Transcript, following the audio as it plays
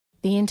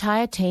The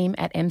entire team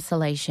at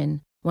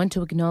Emsolation want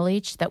to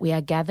acknowledge that we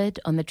are gathered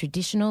on the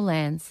traditional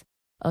lands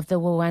of the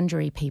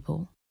Wurundjeri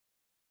people.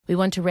 We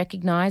want to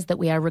recognise that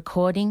we are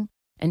recording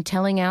and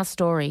telling our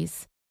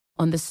stories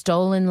on the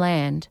stolen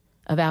land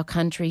of our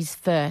country's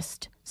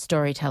first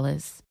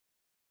storytellers.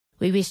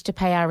 We wish to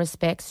pay our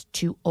respects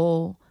to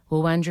all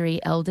Wurundjeri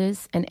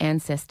elders and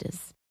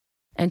ancestors,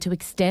 and to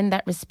extend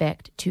that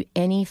respect to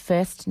any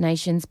First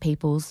Nations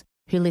peoples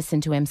who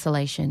listen to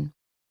Emsolation.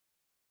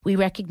 We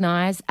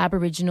recognise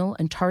Aboriginal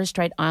and Torres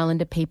Strait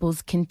Islander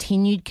peoples'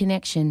 continued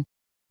connection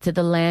to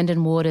the land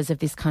and waters of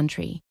this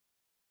country,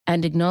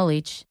 and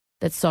acknowledge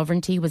that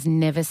sovereignty was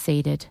never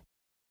ceded.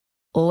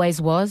 Always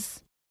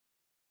was,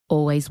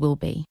 always will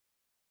be.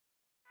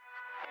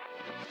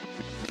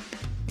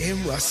 Em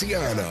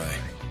Rusciano.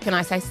 Can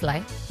I say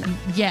slay?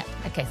 Yeah.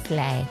 Okay,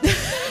 slay.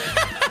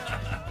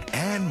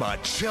 And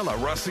Marchella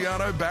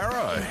Rusciano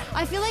Barrow.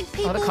 I feel like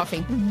people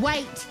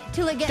wait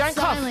till it gets Don't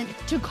cough. silent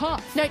to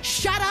cough. No,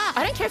 Shut up.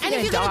 I don't care if and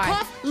you're if gonna you're die. going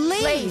to cough,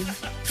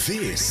 leave.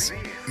 This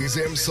is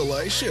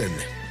Emsolation.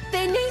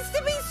 There needs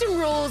to be some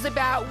rules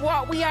about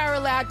what we are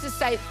allowed to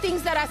say,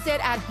 things that are said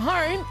at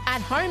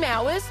home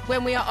hours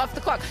when we are off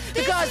the clock.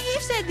 Because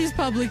You've said this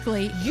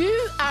publicly.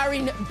 you are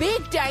in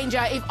big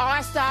danger if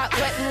I start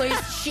letting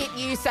loose shit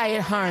you say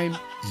at home.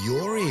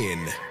 You're in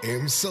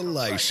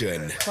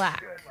Emsolation.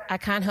 Clack. I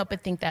can't help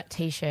but think that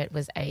T-shirt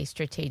was a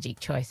strategic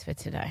choice for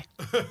today.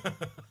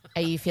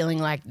 Are you feeling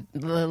like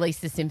the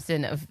Lisa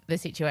Simpson of the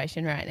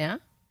situation right now?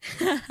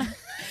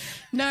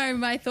 No,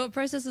 my thought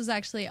process was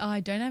actually,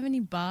 I don't have any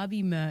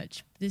Barbie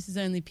merch. This is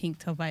only pink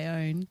top I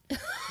own.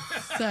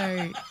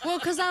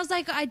 Because I was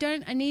like, I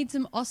need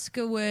some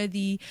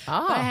Oscar-worthy.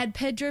 Oh. But I had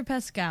Pedro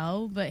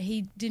Pascal, but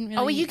he didn't really.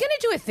 Oh, are you going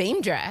to do a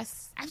theme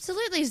dress?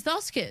 Absolutely, it's the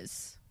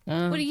Oscars. What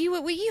are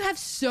you? You have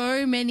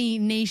so many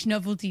niche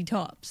novelty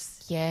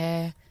tops.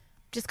 Yeah.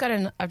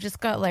 I've just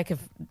got like a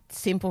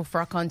simple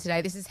frock on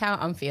today. This is how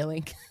I'm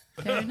feeling.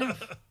 Fair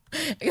enough.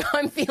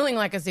 I'm feeling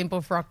like a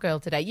simple frock girl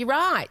today. You're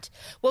right.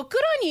 Well,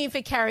 good on you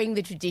for carrying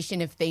the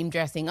tradition of theme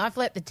dressing. I've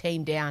let the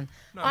team down.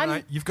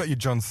 No, you've got your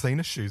John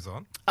Cena shoes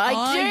on. I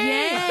do.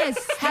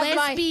 Yes, Have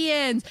my-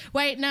 lesbians.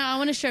 Wait, no, I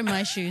want to show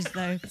my shoes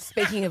though.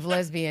 Speaking of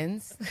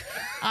lesbians,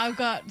 I've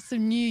got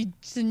some new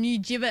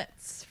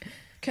gibbets,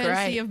 courtesy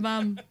Great. of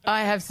Mum.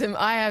 I have some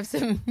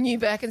new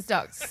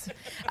Birkenstocks.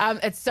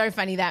 It's so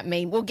funny, that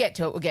meme. We'll get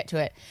to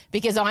it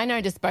because I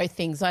noticed both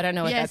things. I don't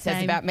know what that says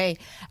same. about me.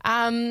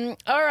 All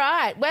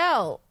right.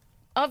 Well,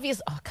 I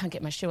can't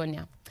get my shoe on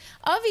now.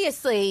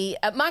 Obviously,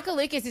 Michael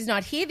Lucas is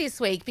not here this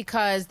week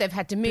because they've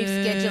had to move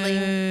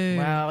scheduling.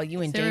 Well, you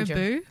in Is there a danger.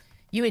 boo?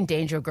 You in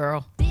danger,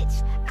 girl.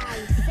 Bitch, I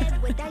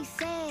said what I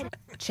said.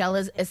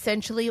 Chella's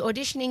essentially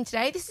auditioning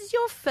today. This is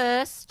your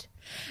first.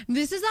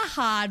 This is a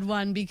hard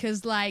one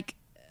because,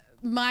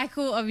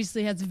 Michael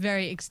obviously has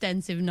very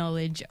extensive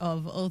knowledge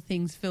of all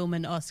things film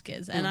and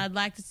Oscars, and I'd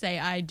like to say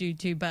I do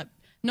too, but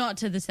not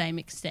to the same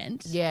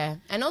extent. Yeah,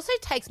 and also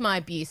takes my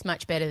abuse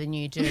much better than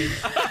you do.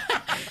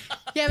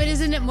 Yeah, but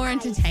isn't it more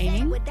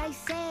entertaining? What I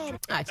said.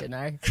 I don't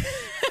know.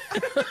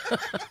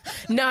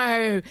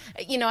 No,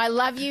 I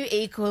love you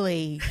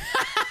equally.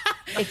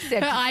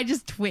 Except, But I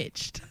just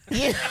twitched.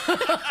 yeah.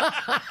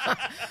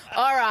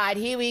 All right,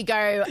 here we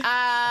go.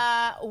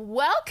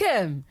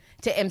 Welcome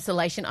to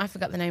Emsolation. I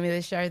forgot the name of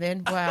the show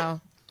then.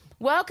 Wow.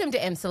 Welcome to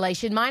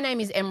Emsolation. My name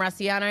is Em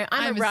Rusciano.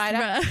 I'm a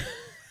writer.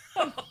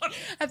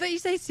 I thought you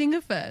say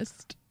singer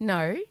first.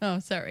 No. Oh,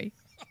 sorry.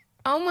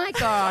 Oh, my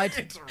God.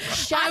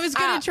 Shut I was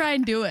going up. to try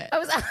and do it I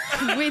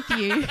was. with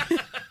you.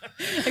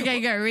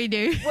 Okay, go,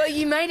 redo. Well,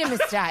 you made a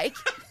mistake.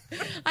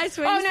 I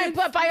swear Oh, you no, said-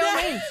 but by all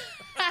means.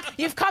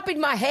 You've copied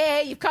my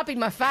hair. You've copied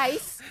my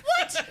face.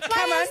 What?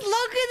 Come Mine on. is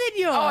longer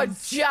than Oh,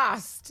 yours.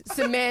 just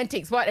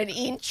semantics. What, an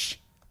inch?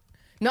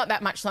 Not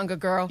that much longer,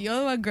 girl. You're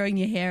the one growing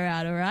your hair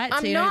out, all right?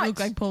 I'm so you not. don't look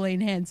like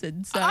Pauline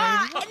Hanson. So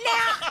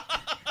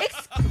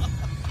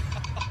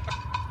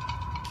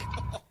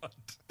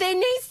There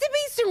needs to be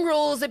some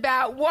rules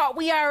about what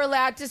we are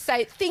allowed to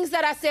say, things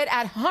that are said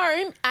at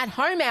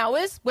home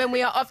hours when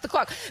we are off the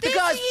clock.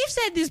 Because you've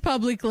said this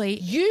publicly.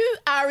 you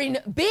are in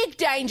big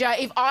danger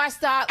if I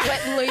start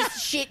letting loose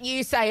shit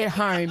you say at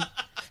home.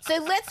 So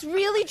let's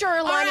really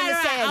draw a line in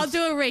the sand. I'll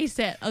do a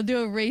reset.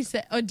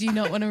 Or do you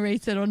not want a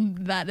reset on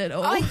that at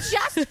all? I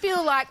just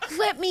feel like,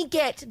 let me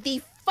get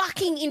the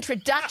fucking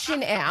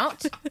introduction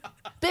out.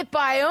 But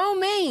by all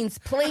means,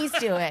 please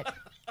do it.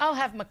 I'll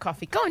have my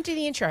coffee. Go and do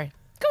the intro.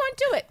 Go on,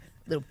 do it,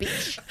 little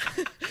bitch.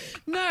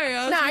 No,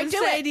 I was No, going to do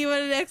say, it. do you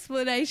want an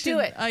explanation? Do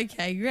it.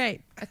 Okay,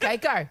 great. Okay,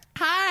 go.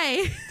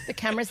 Hi, The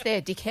camera's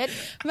there, dickhead.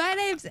 my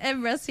name's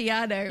Em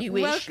Rusciano. You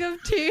wish. Welcome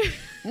to...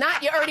 Nah,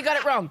 you already got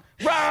it wrong.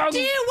 Wrong. Do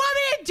you want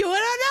me to do it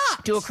or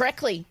not? Do it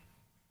correctly.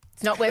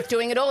 It's not worth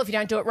doing at all if you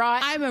don't do it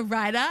right. I'm a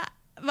writer.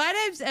 My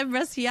name's Em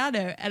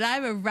Rusciano, and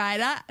I'm a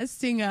writer, a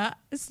singer,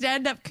 a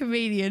stand-up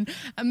comedian,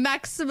 a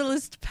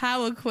maximalist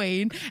power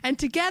queen, and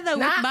together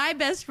with Nah. my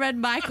best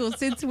friend Michael,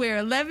 since we're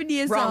 11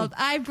 years Wrong. old,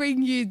 I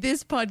bring you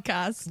this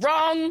podcast.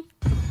 Wrong.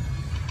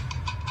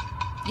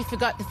 You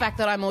forgot the fact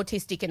that I'm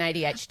autistic and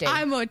ADHD.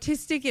 I'm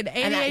autistic and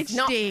And that's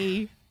not-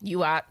 ADHD.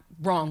 You are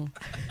wrong.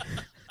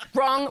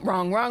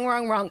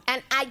 Wrong.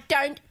 And I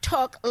don't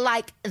talk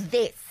like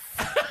this.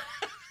 All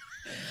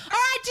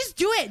right, just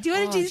do it. Do you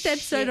want to do this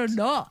episode or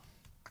not?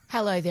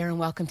 Hello there and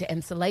welcome to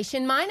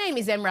Emsolation. My name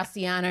is Em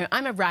Russiano.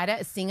 I'm a writer,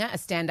 a singer, a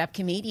stand-up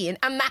comedian,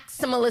 a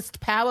maximalist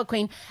power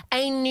queen,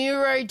 a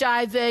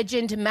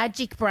neurodivergent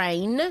magic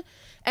brain.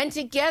 And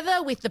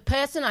together with the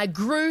person I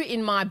grew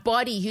in my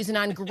body who's an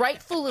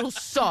ungrateful little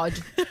sod,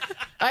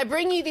 I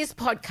bring you this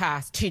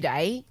podcast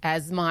today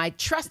as my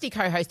trusty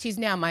co-host, who's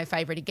now my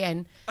favourite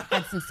again,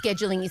 had some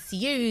scheduling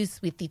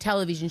issues with the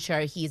television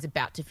show he is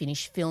about to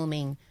finish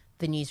filming,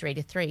 the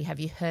Newsreader 3.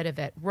 Have you heard of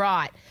it?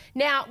 Right.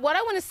 Now, what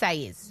I want to say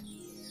is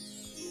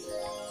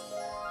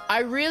I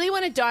really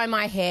want to dye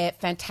my hair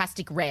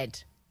fantastic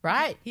red,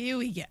 right? Here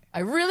we go. I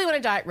really want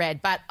to dye it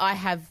red, but I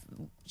have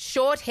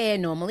short hair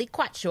normally,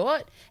 quite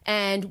short.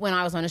 And when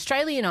I was on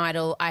Australian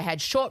Idol, I had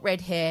short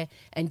red hair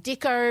and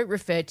Dicko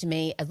referred to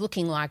me as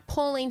looking like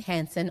Pauline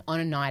Hanson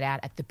on a night out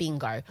at the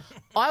bingo.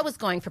 I was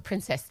going for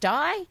Princess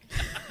Di.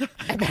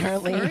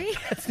 Apparently,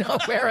 that's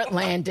not where it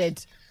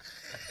landed.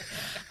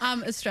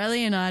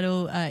 Australian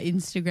Idol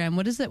Instagram,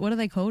 what is it? What are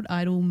they called?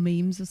 Idol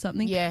memes or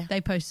something? Yeah.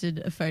 They posted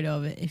a photo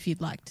of it if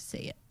you'd like to see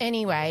it.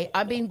 Anyway,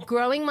 I've been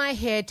growing my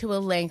hair to a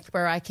length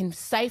where I can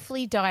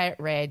safely dye it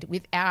red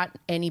without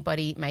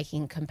anybody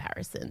making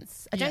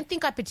comparisons. I don't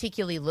think I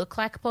particularly look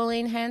like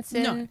Pauline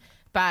Hanson. No.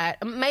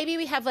 But maybe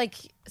we have like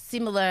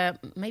similar,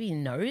 maybe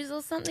nose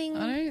or something.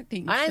 I don't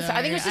think I so.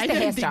 I think it was just I the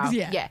don't think-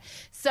 hairstyle. yeah.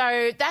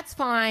 So that's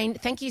fine.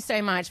 Thank you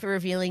so much for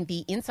revealing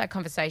the inside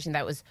conversation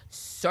that was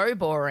so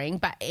boring.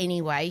 But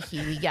anyway,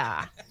 here we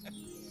are.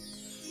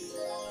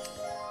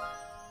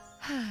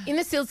 In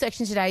the sealed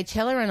section today,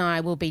 Chella and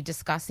I will be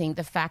discussing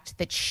the fact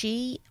that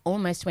she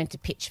almost went to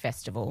Pitch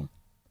Festival.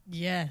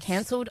 Yes.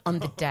 Cancelled on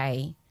the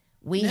day.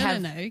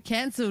 No.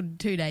 Cancelled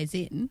 2 days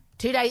in.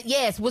 2 days,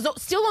 yes, was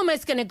still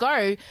almost going to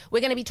go. We're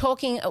going to be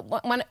talking,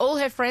 when all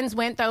her friends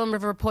went, they all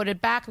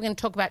reported back. We're going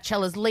to talk about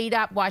Chella's lead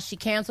up, why she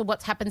cancelled,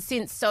 what's happened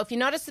since. So if you're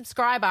not a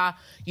subscriber,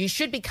 you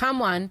should become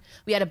one.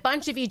 We had a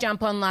bunch of you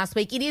jump on last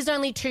week. It is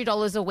only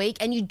 $2 a week,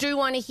 and you do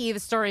want to hear the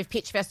story of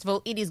Pitch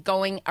Festival. It is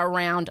going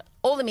around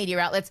all the media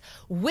outlets.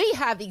 We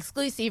have the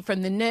exclusive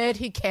from the nerd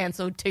who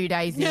cancelled 2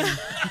 days in.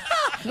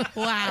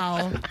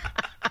 Wow.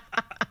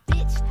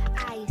 Bitch,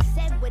 I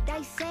said what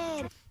I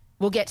said.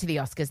 We'll get to the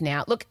Oscars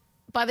now. Look,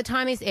 by the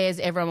time this airs,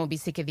 everyone will be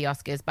sick of the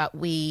Oscars, but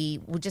we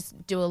will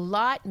just do a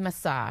light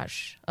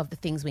massage of the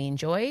things we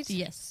enjoyed.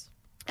 Yes.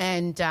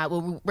 And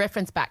we'll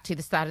reference back to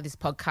the start of this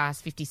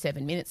podcast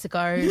 57 minutes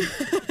ago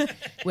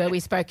where we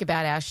spoke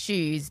about our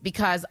shoes,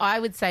 because I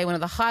would say one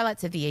of the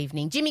highlights of the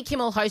evening, Jimmy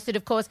Kimmel hosted,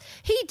 of course.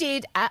 He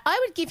did,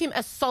 I would give him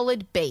a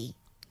solid B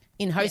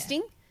in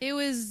hosting. Yeah. It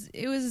was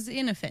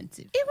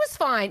inoffensive. It was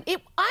fine.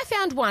 I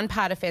found one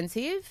part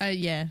offensive.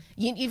 Yeah.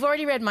 You've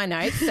already read my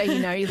notes, so you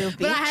know, you little bitch.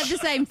 But I had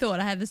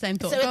the same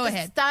thought. So Go at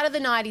ahead. the start of the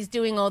night, he's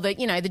doing all the,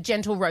 the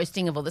gentle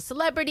roasting of all the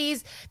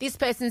celebrities. This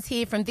person's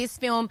here from this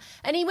film.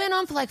 And he went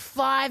on for like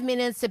 5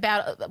 minutes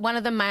about one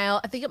of the male,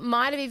 I think it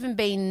might have even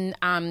been,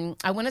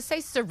 I want to say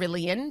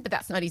Cerulean, but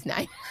that's not his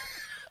name.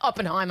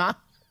 Oppenheimer.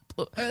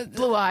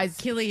 Blue eyes.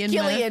 Cillian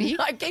Murphy.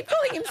 I keep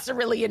calling him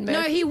Cerulean Murphy.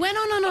 No, he went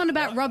on and on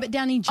about Robert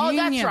Downey Jr. Oh,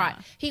 that's right.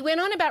 He went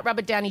on about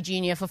Robert Downey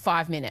Jr. for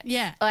 5 minutes.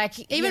 Yeah.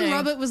 Like, Even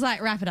Robert was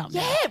like, wrap it up.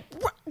 Yeah,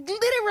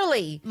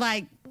 literally.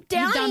 Like,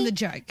 you've done the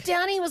joke.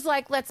 Downey was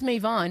like, let's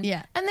move on.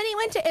 Yeah. And then he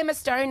went to Emma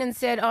Stone and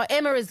said, oh,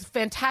 Emma is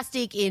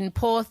fantastic in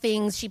Poor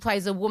Things. She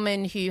plays a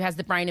woman who has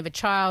the brain of a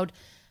child,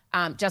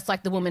 just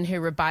like the woman who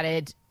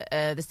rebutted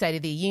the State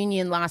of the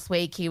Union last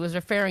week. He was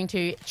referring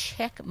to,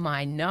 check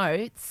my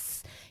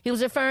notes, he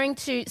was referring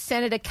to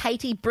Senator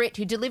Katie Britt,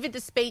 who delivered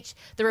the speech,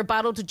 the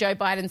rebuttal to Joe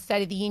Biden's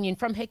State of the Union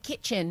from her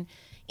kitchen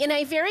in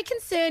a very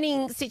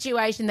concerning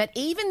situation that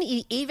even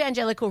the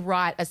evangelical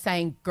right are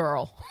saying,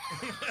 girl,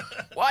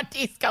 what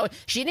is going?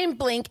 She didn't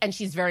blink, and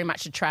she's very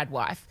much a trad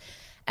wife.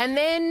 And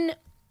then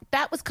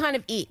that was kind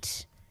of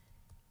it.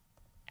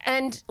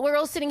 And we're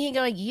all sitting here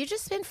going, you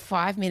just spent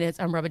 5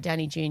 minutes on Robert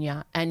Downey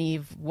Jr. and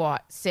you've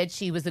said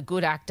she was a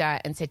good actor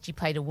and said she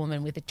played a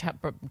woman with a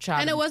child.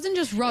 And it wasn't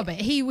just Robert.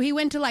 He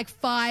went to like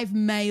 5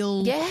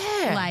 male.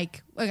 Yeah.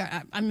 Like, okay,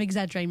 I'm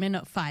exaggerating, maybe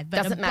not 5,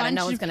 but Doesn't matter.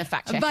 No one's going to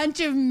fact check. A bunch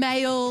of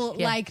male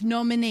like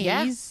nominees,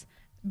 Yeah.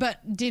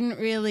 but didn't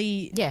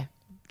really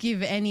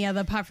give any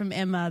other apart from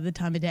Emma the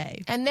time of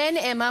day. And then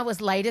Emma was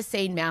later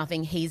seen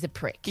mouthing, he's a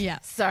prick. Yeah.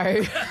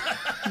 So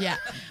Yeah,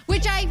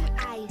 which I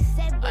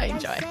said what I I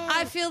enjoy. said.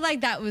 I feel like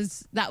that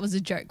was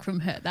a joke from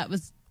her. That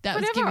was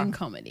Whatever. giving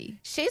comedy.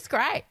 she's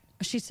great.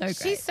 She's so great.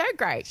 She's so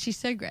great. She's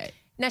so great.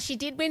 Now, she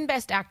did win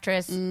Best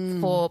Actress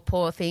for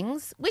Poor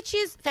Things, which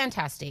is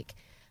fantastic.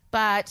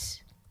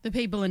 But The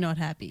people are not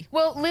happy.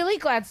 Well, Lily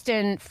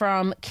Gladstone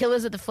from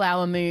Killers of the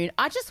Flower Moon,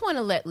 I just want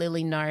to let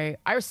Lily know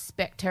I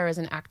respect her as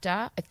an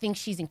actor. I think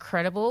she's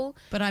incredible.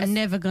 But I'm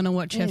never going to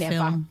watch her Never.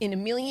 film. In a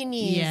million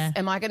years,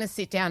 am I going to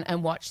sit down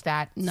and watch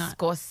that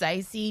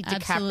Scorsese,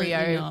 Absolutely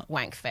DiCaprio not.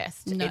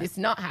 wankfest? No. It is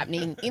not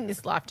happening in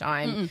this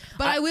lifetime.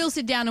 But I will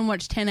sit down and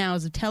watch 10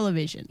 hours of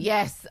television.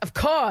 Yes, of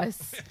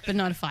course. But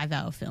not a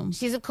 5-hour film.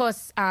 She's, of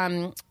course,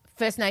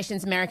 First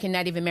Nations American,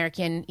 Native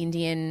American,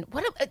 Indian,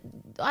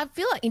 I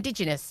feel like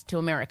Indigenous to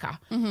America.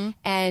 Mm-hmm.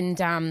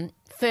 And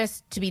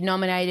first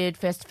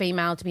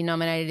female to be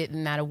nominated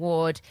in that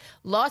award.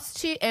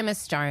 Lost to Emma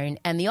Stone.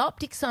 And the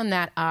optics on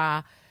that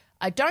are,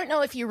 I don't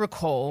know if you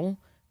recall,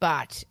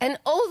 but,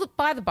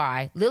 by the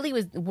by,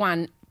 Lily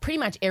won pretty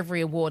much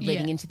every award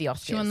leading into the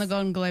Oscars. She won the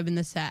Golden Globe and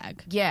the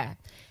SAG. Yeah.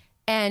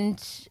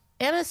 And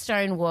Emma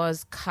Stone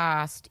was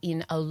cast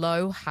in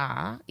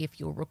Aloha,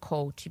 if you'll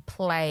recall, to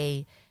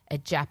play a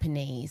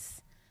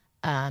Japanese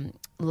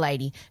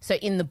lady. So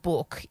in the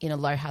book, in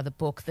Aloha, the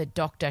book, the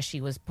doctor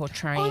she was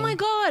portraying. Oh, my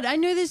God. I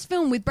know this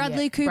film with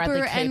Bradley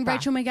Cooper and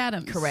Rachel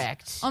McAdams.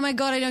 Correct. Oh, my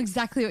God. I know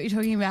exactly what you're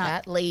talking about.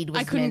 That lead was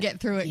I couldn't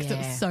get through it because it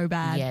was so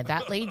bad. Yeah,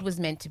 that lead was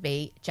meant to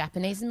be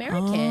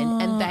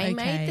Japanese-American, and they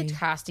made the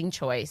casting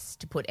choice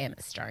to put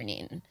Emma Stone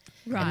in.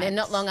 Right. And then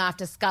not long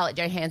after, Scarlett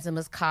Johansson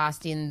was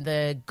cast in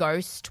the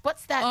Ghost.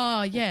 What's that?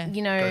 Oh, yeah.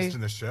 Ghost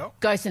in the Shell?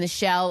 Ghost in the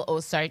Shell,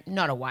 also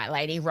not a white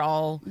lady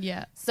role.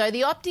 Yeah. So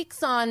the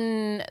optics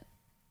on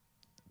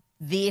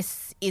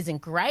this isn't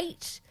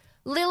great.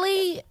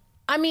 Lily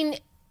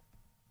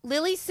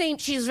seemed,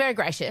 she was very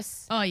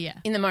gracious. Oh, yeah.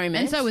 In the moment.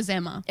 And so was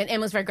Emma. And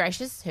Emma was very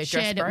gracious. Her dress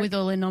Shared broke. it with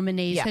all her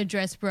nominees. Yeah. Her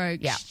dress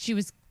broke. Yeah. She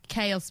was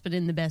chaos, but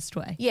in the best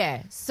way.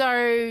 Yeah.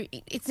 So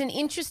it's an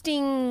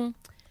interesting...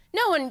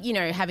 No one,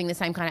 having the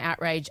same kind of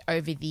outrage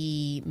over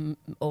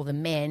all the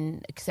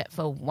men, except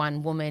for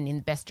one woman in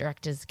the Best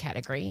Directors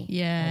category.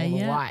 Yeah, all the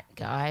yeah. white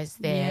guys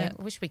there. Yeah.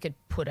 I wish we could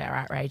put our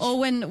outrage. Or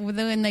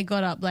when they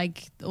got up,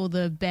 like, all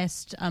the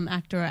Best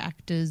Actor or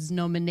Actors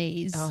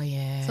nominees. Oh,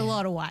 yeah. It's a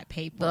lot of white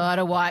people. A lot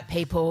of white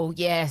people,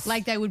 yes.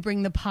 Like, they would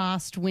bring the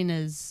past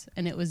winners,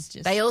 and it was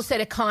just... They all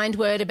said a kind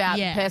word about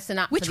the person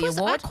up Which for the was,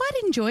 award. I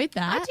quite enjoyed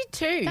that. I did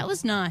too. That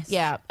was nice.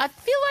 Yeah. I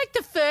feel like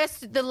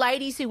the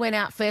ladies who went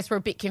out first were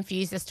a bit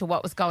confused as to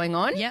what was going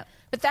on. Yep.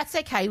 But that's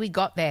okay. We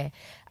got there.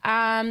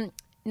 Now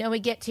we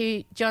get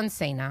to John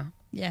Cena.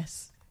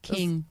 Yes.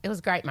 King. It was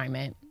a great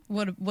moment.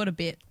 What a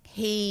bit.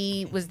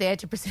 He was there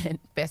to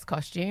present Best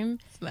Costume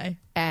Slay.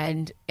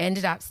 and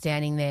ended up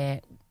standing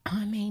there.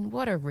 I mean,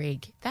 what a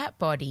rig. That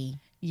body.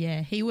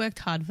 Yeah, he worked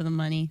hard for the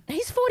money.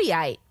 He's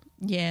 48.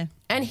 Yeah.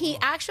 And he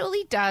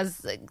actually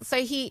does.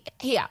 So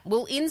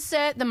we'll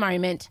insert the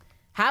moment,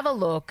 have a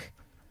look,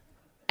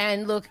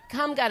 and look,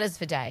 cum gutters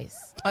for days.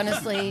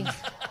 Honestly,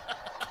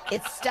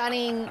 it's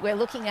stunning. We're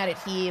looking at it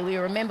here. We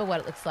remember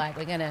what it looks like.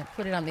 We're going to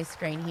put it on this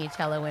screen here,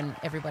 Chella, when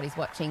everybody's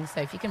watching. So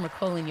if you can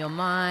recall in your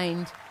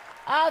mind.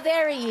 Oh,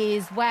 there he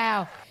is.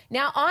 Wow.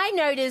 Now, I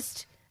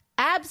noticed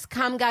abs,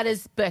 cum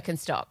gutters,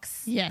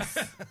 Birkenstocks. Yes.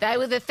 That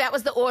was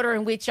the order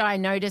in which I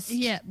noticed.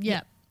 Yeah.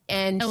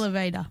 And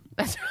Elevator.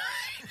 that's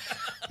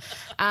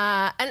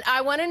right. And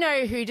I want to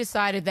know who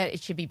decided that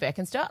it should be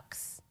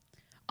Birkenstocks.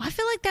 I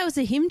feel like that was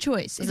a him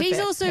choice. Was He's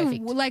it also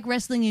perfect? like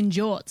wrestling in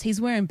jorts. He's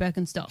wearing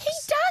Birkenstocks. He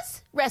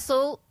does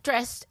wrestle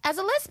dressed as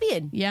a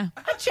lesbian. Yeah.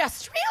 I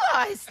just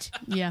realised.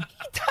 Yeah.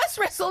 He does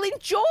wrestle in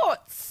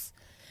jorts.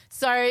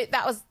 So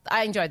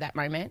I enjoyed that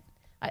moment.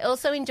 I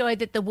also enjoyed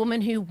that the woman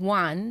who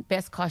won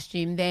Best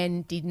Costume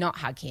then did not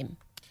hug him.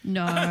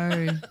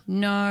 No.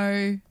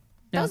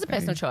 That was a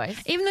personal choice.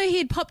 Even though he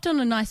had popped on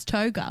a nice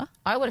toga.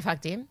 I would have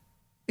hugged him.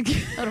 I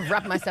would have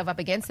rubbed myself up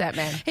against that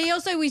man.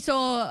 We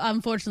saw,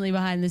 unfortunately,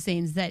 behind the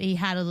scenes that he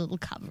had a little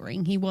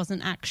covering. He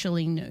wasn't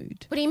actually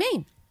nude. What do you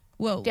mean?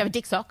 Well, Do you have a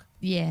dick sock?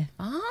 yeah.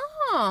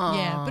 Oh.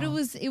 Yeah, but it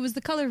was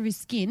the colour of his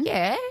skin.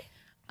 Yeah.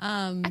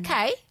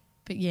 Okay.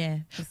 But yeah.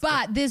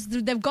 But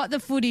they've got the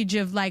footage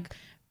of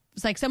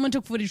it's like someone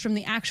took footage from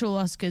the actual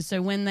Oscars,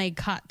 so when they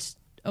cut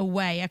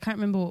away, I can't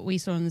remember what we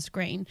saw on the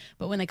screen,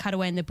 but when they cut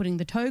away and they're putting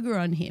the toga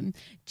on him,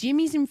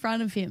 Jimmy's in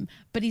front of him,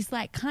 but he's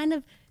like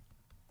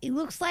it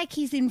looks like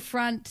he's in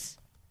front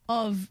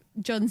of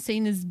John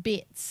Cena's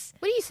bits.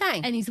 What are you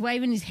saying? And he's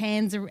waving his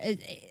hands.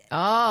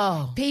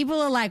 Oh.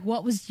 People are like,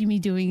 what was Jimmy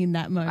doing in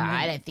that moment?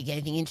 I don't think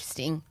anything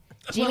interesting.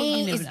 you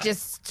Jimmy never know.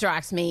 just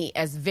strikes me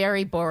as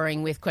very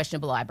boring with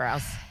questionable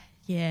eyebrows.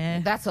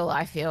 Yeah. That's all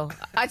I feel.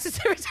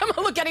 Every time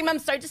I look at him, I'm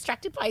so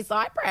distracted by his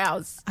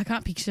eyebrows. I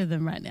can't picture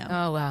them right now.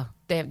 Oh, well,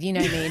 you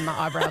know me and my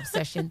eyebrow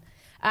obsession.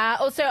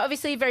 Also,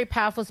 obviously, a very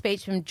powerful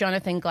speech from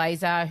Jonathan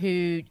Glazer,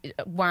 who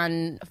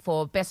won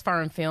for Best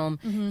Foreign Film.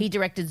 Mm-hmm. He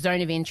directed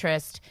Zone of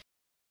Interest.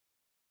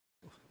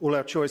 All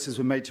our choices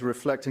were made to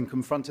reflect and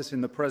confront us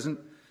in the present,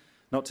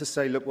 not to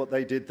say, look what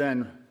they did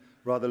then,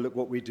 rather look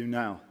what we do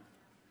now.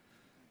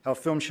 Our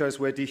film shows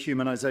where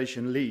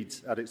dehumanization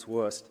leads at its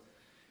worst.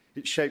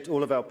 It shaped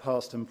all of our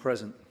past and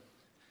present.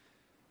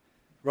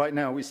 Right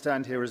now, we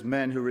stand here as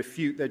men who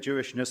refute their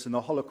Jewishness and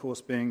the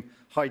Holocaust being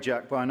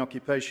hijacked by an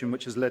occupation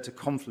which has led to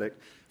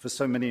conflict for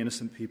so many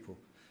innocent people.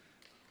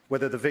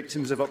 whether the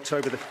victims of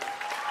October the...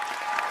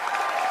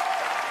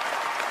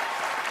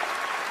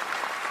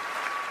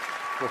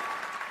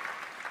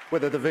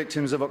 Whether the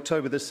victims of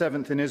October the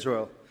 7th in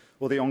Israel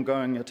or the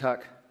ongoing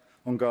attack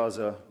on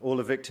Gaza, all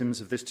are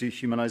victims of this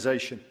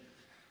dehumanization.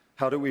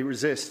 How do we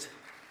resist?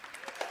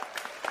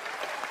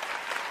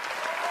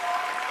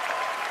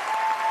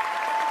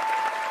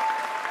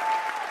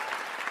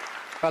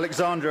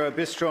 Alexandra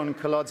Bistron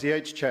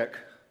Kaladziejczak,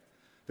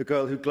 the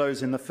girl who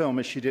glows in the film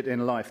as she did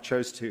in life,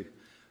 chose to.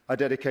 I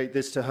dedicate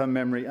this to her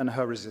memory and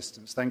her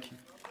resistance. Thank you.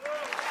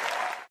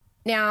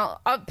 Now,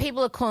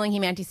 people are calling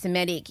him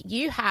anti-Semitic.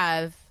 You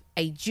have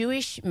a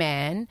Jewish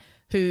man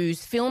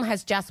whose film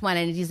has just won,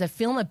 and it is a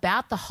film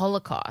about the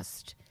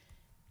Holocaust.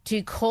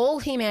 To call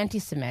him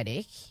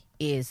anti-Semitic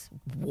is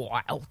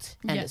wild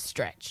and a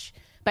stretch.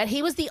 But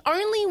he was the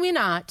only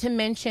winner to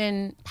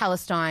mention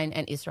Palestine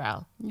and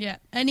Israel. Yeah,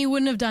 and he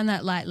wouldn't have done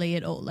that lightly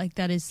at all. Like,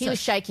 that is He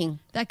was shaking.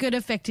 That could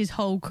affect his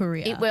whole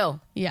career. It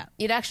will. Yeah.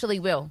 It actually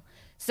will.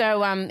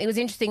 So it was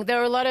interesting. There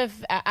were a lot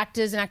of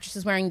actors and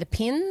actresses wearing the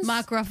pins.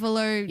 Mark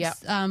Ruffalo,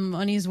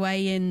 on his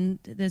way in,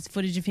 there's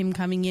footage of him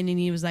coming in and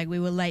he was like, we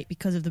were late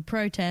because of the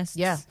protests.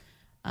 Yeah.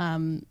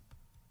 And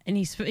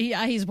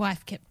his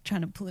wife kept trying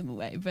to pull him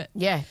away, but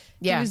Yeah.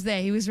 he was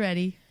there. He was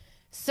ready.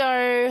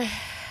 So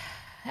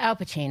Al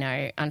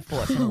Pacino,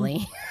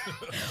 unfortunately.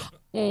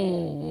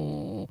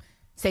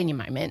 Senior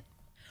moment.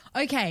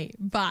 Okay,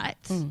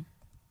 but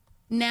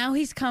now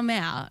he's come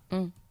out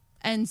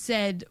and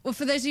said, well,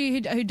 for those of you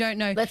who don't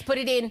know. Let's put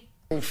it in.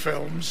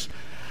 Films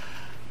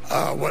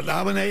were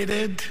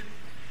nominated,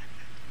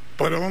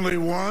 but only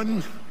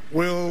one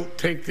will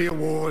take the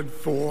award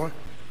for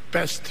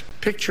Best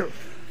Picture.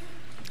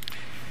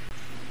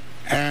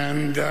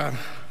 And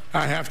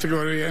I have to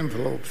go to the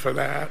envelope for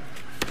that,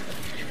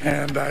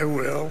 and I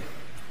will.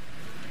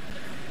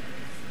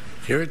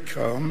 Here it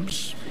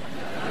comes.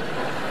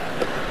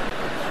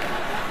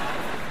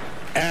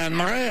 And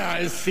my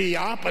eyes see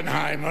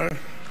Oppenheimer.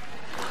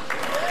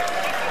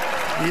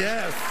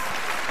 Yes,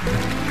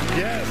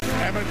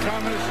 Emma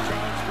Thomas,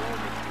 Charles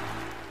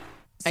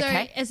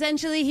Gordon. So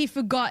essentially he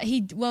forgot,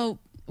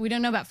 we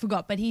don't know about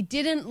forgot, but he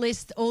didn't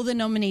list all the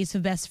nominees for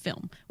Best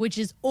Film, which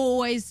is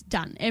always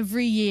done.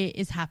 Every year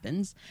it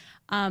happens.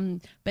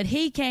 But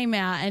he came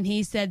out and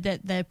he said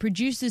that the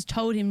producers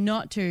told him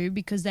not to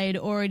because they had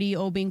already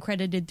all been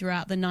credited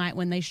throughout the night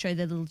when they show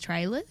their little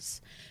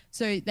trailers.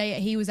 So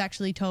he was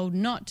actually told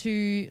not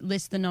to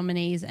list the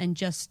nominees and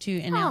just to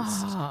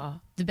announce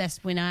the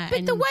best winner.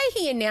 But the way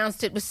he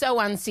announced it was so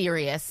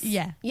unserious.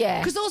 Yeah.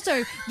 Yeah. Because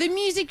also the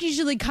music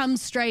usually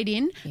comes straight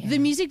in. Yeah. The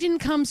music didn't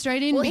come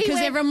straight in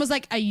because everyone was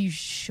like, are you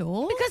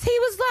sure? Because he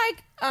was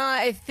like,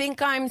 I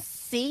think I'm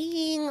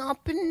seeing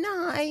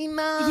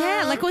Oppenheimer.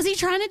 Yeah, like was he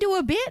trying to do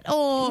a bit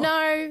or? No,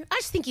 I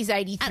just think he's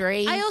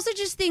 83. I also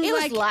just think it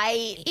like was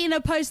late. In a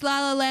post La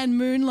La Land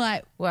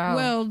Moonlight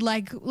world,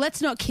 like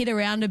let's not kid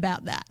around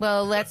about that.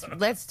 Well,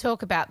 let's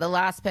talk about the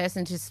last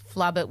person to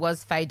flub it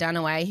was Faye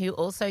Dunaway, who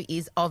also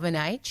is of an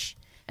age.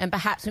 And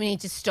perhaps we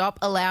need to stop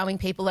allowing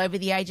people over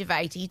the age of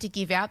 80 to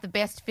give out the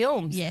best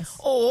films. Yes.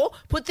 Or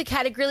put the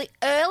category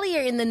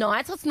earlier in the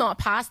night so it's not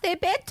past their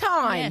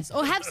bedtime. Yes.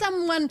 Or have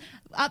someone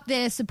up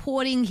there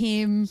supporting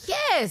him.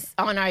 Yes.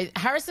 Oh, no.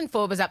 Harrison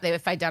Ford was up there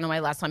with Faye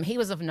Dunaway last time. He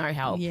was of no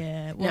help.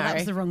 Yeah. Well, that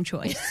was the wrong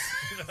choice.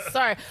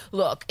 So,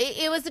 look,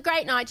 it was a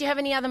great night. Do you have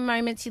any other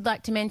moments you'd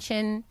like to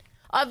mention?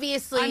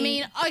 Obviously. I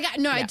mean,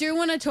 I do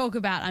want to talk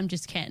about I'm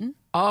Just Ken.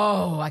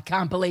 Oh, I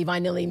can't believe I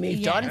nearly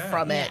moved on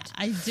from it.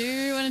 I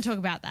do want to talk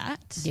about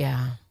that.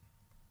 Yeah.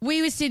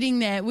 We were sitting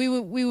there. We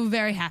were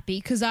very happy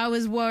because I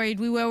was worried.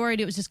 We were worried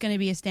it was just going to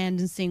be a stand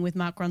and sing with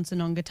Mark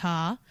Ronson on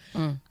guitar.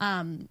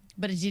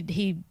 But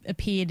he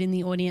appeared in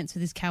the audience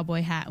with his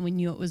cowboy hat and we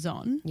knew it was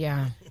on.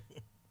 Yeah.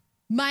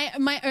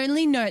 My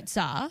only notes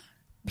are...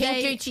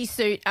 Pink Gucci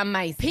suit,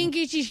 amazing. Pink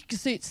Gucci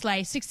suit,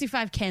 slay.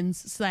 65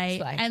 Kens,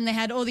 slay. And they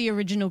had all the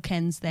original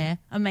Kens there.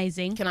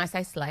 Amazing. Can I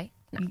say slay?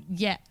 No.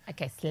 Yeah.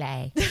 Okay,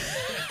 slay.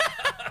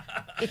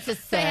 It's a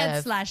serve. They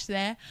had Slash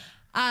there.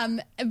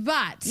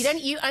 But...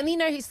 You only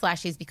know who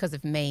Slash is because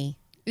of me.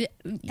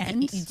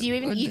 And?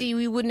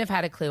 You wouldn't have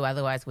had a clue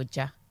otherwise, would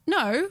you?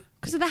 No,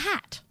 because of the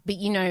hat. But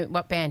you know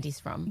what band he's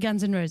from.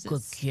 Guns N'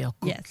 Roses. Good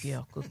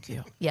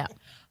girl. Yeah.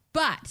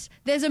 But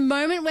there's a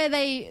moment where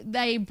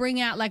they bring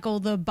out like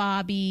all the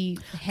Barbie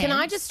heads. Can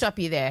I just stop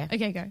you there?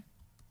 Okay, go.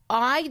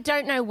 I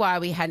don't know why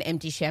we had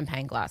empty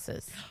champagne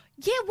glasses.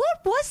 Yeah,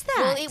 what was that?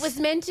 Well, it was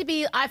meant to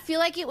be. I feel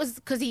like it was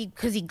because he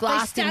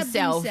glassed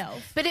himself.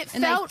 But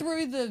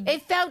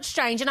it felt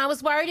strange, and I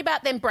was worried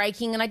about them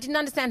breaking, and I didn't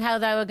understand how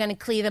they were going to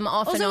clear them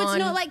off. Also, and it's on.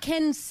 not like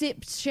Ken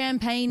sipped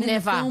champagne in the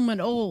film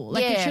at all.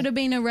 Like it should have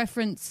been a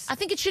reference. I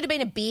think it should have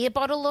been a beer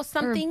bottle or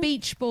something, or a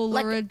beach ball,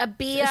 like or a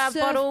beer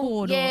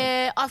bottle.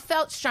 Yeah, I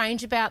felt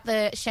strange about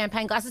the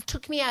champagne glasses.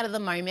 Took me out of the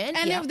moment,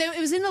 and it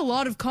was in a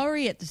lot of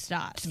Corey at the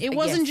start. It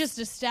wasn't just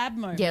a stab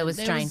moment. Yeah, it was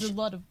strange. There was a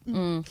lot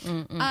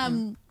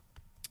of.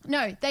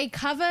 No, they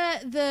cover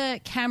the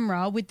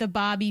camera with the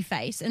Barbie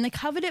face and they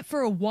covered it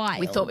for a while.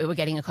 We thought we were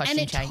getting a costume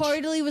and it change.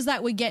 totally was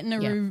like we're getting a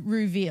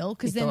reveal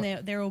because We then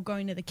thought- they're all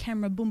going to the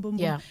camera, boom, boom, boom,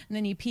 Yeah. and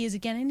then he appears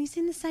again and he's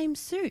in the same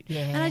suit.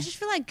 Yeah. And I just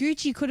feel like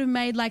Gucci could have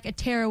made like a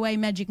tearaway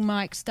Magic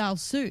Mike style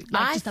suit.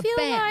 Like I just a feel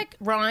bam, like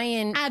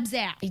Ryan, abs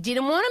out. he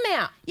didn't want him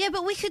out. Yeah,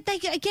 but they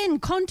again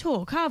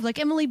contour, carve, like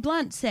Emily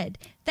Blunt said.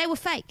 They were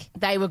fake.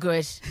 They were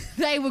good.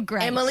 They were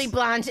great. Emily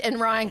Blunt and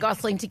Ryan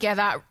Gosling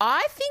together.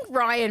 I think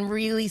Ryan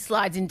really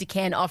slides into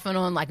Ken off and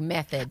on like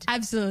method.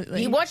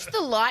 Absolutely. You watch the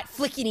light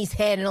flick in his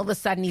head and all of a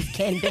sudden he's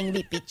Ken being a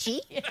bit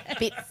bitchy,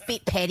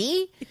 bit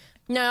petty.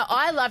 No,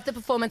 I loved the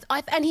performance.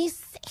 And he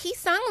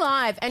sung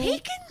live and he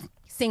can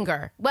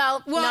singer.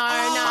 Well, no.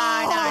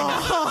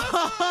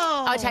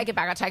 I take it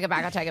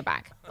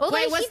back. Although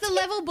Wait, what's he the did-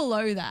 level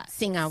below that?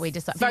 Singer, we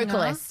decided. Singer?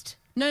 Vocalist.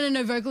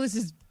 No. Vocalist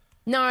is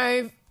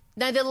No,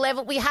 the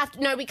level we have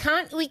to. No, we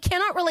can't. We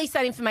cannot release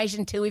that information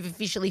until we've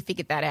officially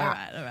figured that out.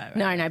 All right.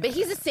 No, but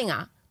he's a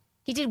singer.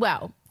 He did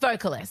well.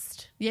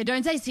 Vocalist. Yeah,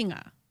 don't say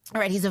singer. All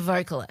right, he's a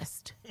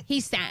vocalist. He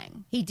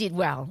sang. He did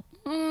well.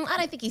 I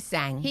don't think he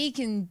sang. He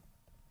can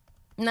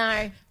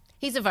No,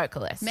 he's a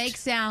vocalist. make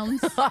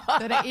sounds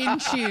that are in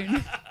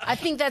tune. I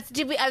think that's.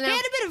 Did we? He had a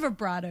bit of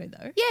vibrato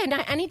though. Yeah, no,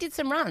 and he did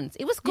some runs.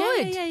 It was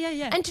good.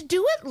 Yeah. And to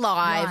do it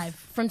live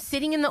from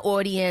sitting in the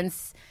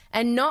audience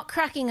and not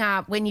cracking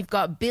up when you've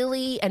got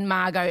Billy and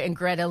Margot and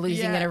Greta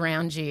losing Yeah. it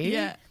around you.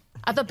 Yeah.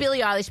 I thought Billie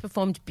Eilish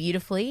performed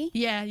beautifully.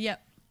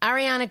 Yep.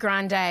 Ariana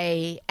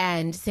Grande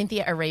and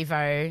Cynthia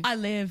Erivo. I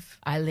live.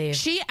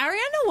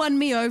 Ariana won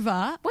me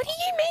over. What do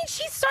you mean?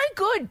 She's so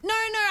good. No,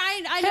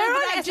 I Her know,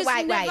 but on I've S- just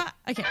wait. never.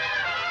 Okay.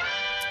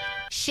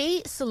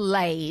 She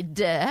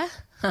slayed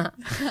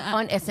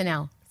on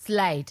SNL.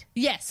 Slayed.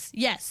 Yes.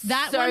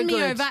 That So won me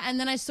good. over, and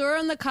then I saw her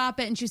on the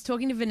carpet, and she was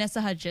talking to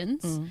Vanessa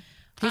Hudgens.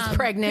 Who's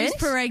pregnant?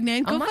 Who's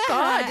pregnant. Oh Good my for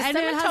God, her. just And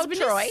her someone told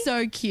husband Troy. is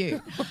so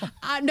cute.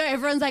 No,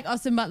 everyone's like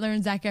Austin Butler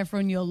and Zac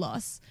Efron, your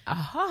loss.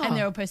 Oh. And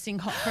they were posting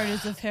hot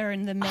photos of her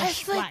in the I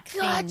mesh black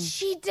forgot thing.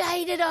 she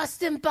dated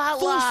Austin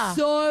Butler. For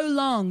so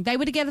long. They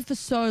were together for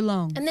so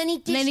long. And then he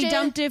ditched her.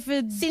 dumped her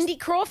for... Cindy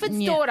Crawford's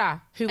Yeah.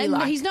 daughter, who we And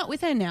like. he's not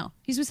with her now.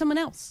 He's with someone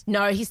else.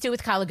 No, he's still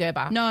with Carla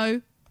Gerber. No.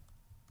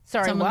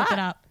 Sorry, Someone what? look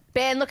it up.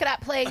 Ben, look it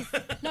up, please.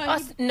 No,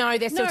 No,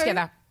 they're still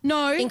together.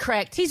 No.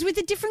 Incorrect. He's with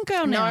a different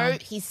girl now. No,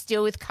 he's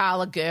still with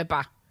Carla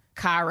Gerber.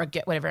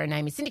 Whatever her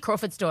name is. Cindy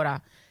Crawford's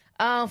daughter.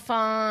 Oh,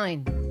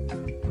 fine.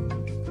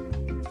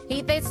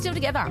 They're still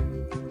together.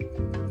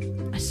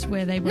 I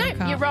swear they No,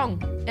 broke up. you're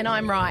wrong. And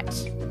I'm right.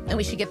 And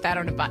we should get that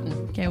on a button.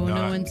 Okay, well,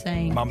 no one's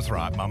saying. Mum's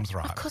right.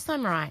 Of course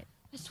I'm right.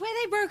 I swear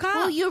they broke up.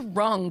 Well, you're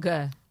wrong.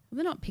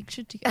 They're not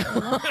pictured together.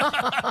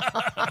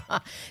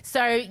 So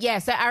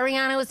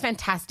Ariana was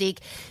fantastic.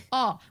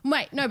 Oh,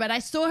 wait, no, but I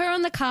saw her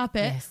on the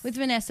carpet Yes. with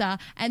Vanessa,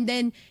 and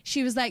then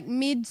she was like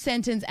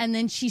mid-sentence, and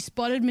then she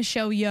spotted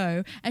Michelle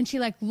Yeoh, and she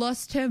like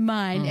lost her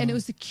mind, and it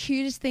was the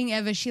cutest thing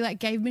ever. She like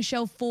gave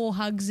Michelle 4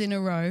 hugs in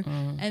a row,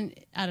 and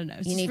I don't know.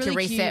 It's You just need to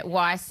really reset cute.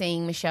 why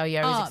seeing Michelle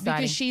Yeoh is exciting.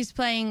 Because she's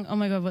playing, oh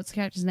my God, what's the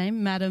character's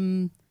name?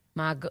 Madam...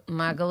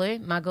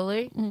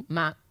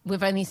 Magalu.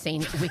 We've only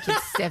seen Wicked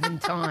 7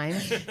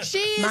 times. She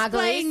is Margulies,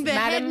 playing the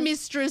Madam-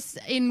 headmistress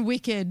in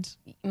Wicked.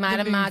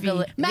 Madam the movie.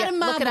 Margalu. Madam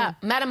Look it Marble. up.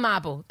 Madam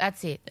Marble.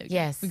 That's it.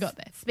 Yes. We got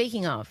there.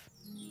 Speaking of,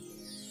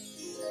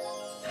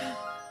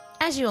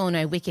 as you all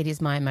know, Wicked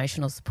is my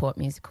emotional support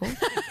musical.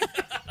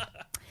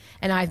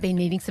 And I've been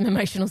needing some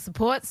emotional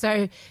support.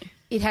 So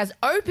it has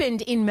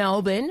opened in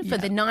Melbourne for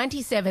the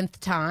 97th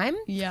time.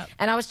 Yep.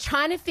 And I was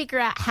trying to figure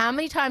out how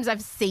many times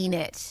I've seen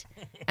it.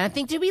 And I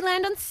think, did we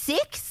land on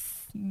 6?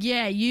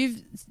 Yeah,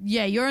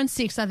 you're on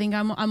 6. I think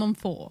I'm on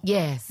 4.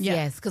 Yes, Yeah.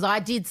 yes, because I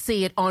did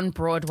see it on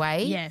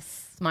Broadway.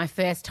 Yes. It's my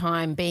first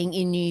time being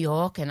in New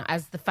York, and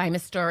as the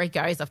famous story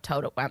goes, I've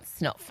told it once,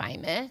 it's not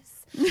famous.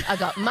 I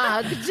got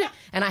mugged,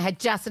 and I had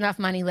just enough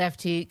money left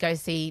to go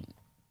see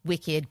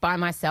Wicked by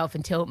myself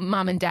until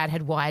Mum and Dad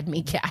had wired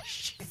me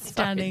cash. So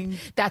Stunning.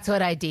 that's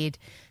what I did.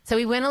 So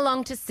we went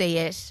along to see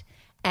it,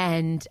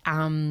 and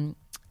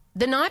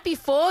the night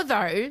before,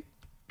 though,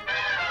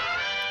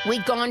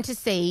 we'd gone to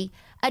see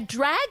a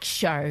drag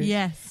show.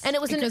 Yes. And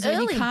it was because an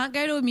when early... you can't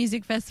go to a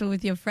music festival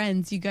with your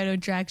friends, you go to a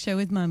drag show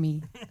with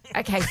mummy.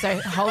 Okay, so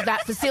hold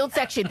that for sealed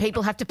section.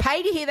 People have to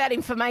pay to hear that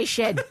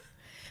information.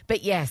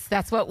 But yes,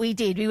 that's what we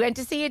did. We went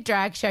to see a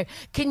drag show.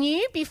 Can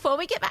you, before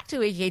we get back to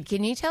Wicked,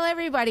 can you tell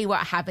everybody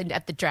what happened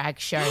at the drag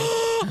show?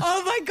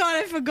 Oh my God,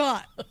 I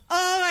forgot.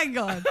 Oh my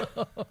God.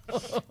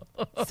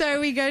 So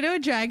we go to a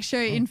drag show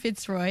in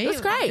Fitzroy. It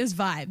was great. It was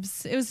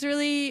vibes. It was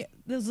really,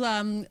 there's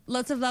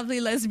lots of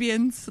lovely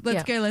lesbians.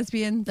 Let's go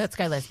lesbians. Let's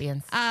go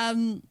lesbians.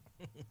 And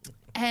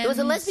It was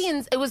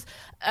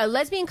a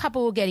lesbian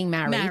couple were getting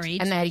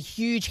married. And they had a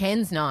huge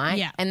hens night.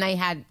 Yeah. And they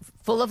had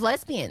full of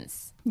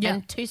lesbians. Yeah.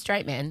 And 2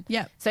 straight men.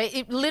 Yeah. So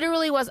it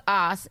literally was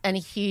us and a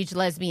huge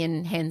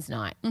lesbian hens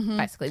night,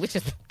 basically, which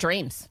is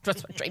dreams.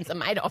 That's what dreams are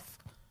made of.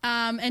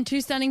 And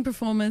two stunning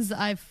performers.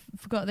 I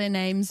forgot their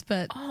names,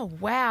 but Oh,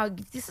 wow.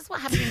 This is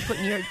what happens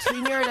when you put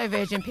two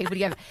neurodivergent people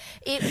together.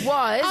 It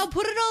was... I'll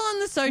put it all on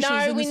the socials. No,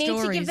 and we the need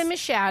stories. to give them a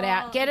shout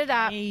out. Get it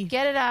up. okay.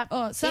 Get it up.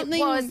 Oh, something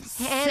It was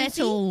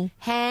settle.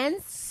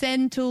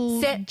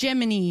 Central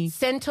Gemini.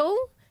 Sentinel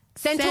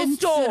Cent-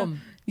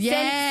 Storm.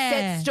 Yeah.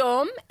 Set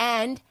Storm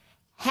and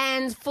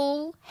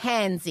Handful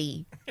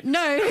Handsy.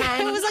 No,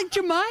 it was like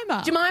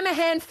Jemima. Jemima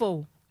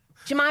Handful.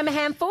 Jemima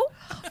Handful?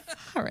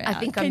 I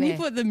think I'm Can there. you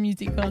put the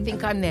music on? I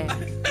think I'm there.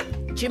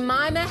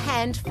 Jemima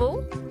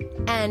Handful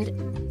and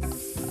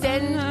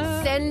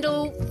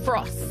Sendel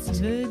Frost.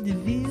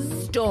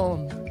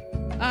 Storm.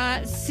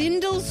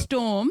 Sindel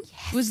Storm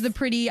was the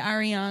pretty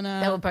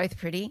Ariana. They were both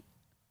pretty.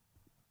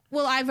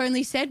 Well, I've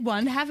only said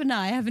one, haven't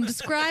I? I haven't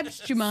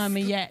described Jemima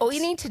yet. All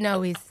you need to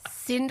know is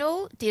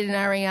Sindel did an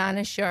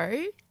Ariana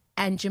show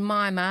and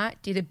Jemima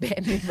did a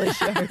Bette Midler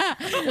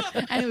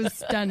show. And it was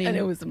stunning. And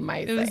it was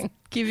amazing. It was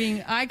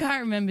giving... I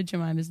can't remember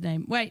Jemima's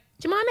name. Wait.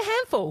 Jemima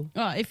Handful.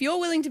 Oh, if you're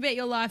willing to bet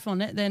your life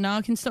on it, then I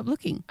can stop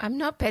looking. I'm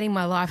not betting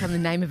my life on the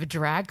name of a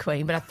drag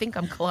queen, but I think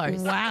I'm close.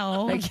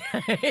 Wow.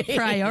 Okay.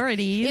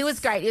 Priorities. It was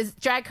great. It was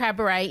Drag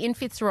Cabaret in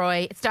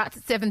Fitzroy. It starts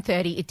at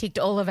 7:30. It ticked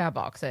all of our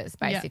boxes,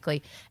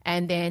 basically.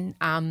 And then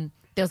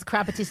there was a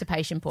crowd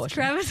participation portion.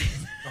 Travis.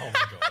 Oh,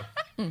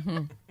 my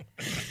God.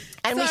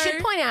 And we So-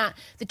 should point out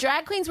the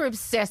drag queens were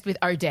obsessed with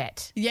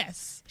Odette.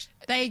 Yes.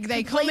 They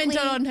Completely- commented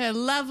on her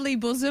lovely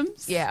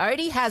bosoms. Yeah,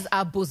 Odie has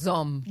a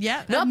bosom.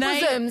 Yeah, Not and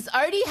they- bosoms.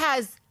 Odie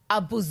has a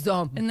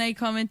bosom. And they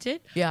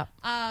commented. Yeah.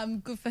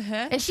 Good for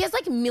her. And she has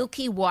like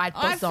milky white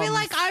bosoms. I feel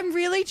like I'm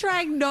really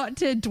trying not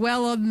to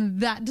dwell on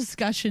that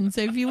discussion.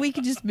 So if we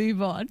could just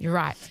move on. You're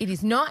right. It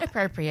is not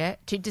appropriate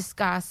to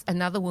discuss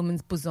another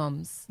woman's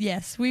bosoms.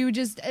 Yes, we were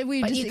just you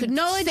could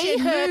acknowledge see it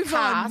and her move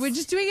cast on. We're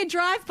just doing a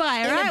drive-by,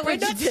 all in a right? We're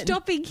not Bridgerton.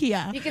 stopping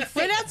here. You could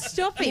We're see- not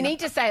stopping. You need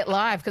to say it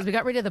live because we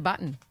got rid of the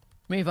button.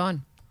 Move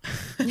on.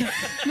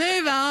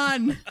 Move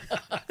on.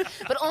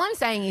 But all I'm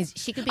saying is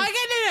she could be Okay,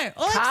 no.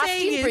 All I'm cast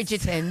saying in is...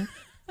 Bridgerton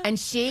and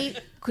she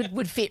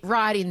would fit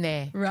right in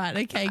there. Right,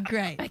 okay,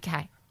 great.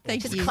 Okay.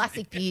 Thank Just you.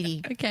 classic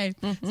beauty. Okay,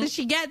 so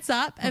she gets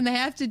up and they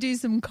have to do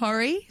some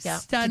choreo. Yeah.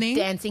 Stunning.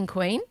 Dancing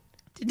Queen.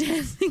 To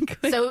dancing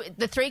queen. So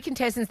the three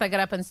contestants that got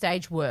up on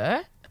stage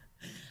were...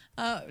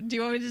 Do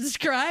you want me to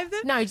describe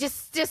them? No,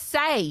 just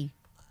say.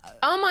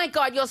 Oh, my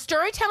God, your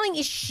storytelling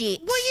is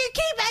shit. Well, you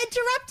keep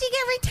interrupting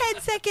every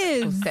 10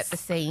 seconds. Set the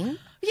scene.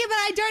 Yeah, but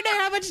I don't know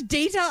how much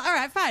detail. All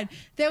right, fine.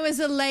 There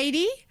was a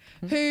lady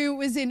who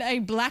was in a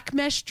black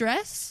mesh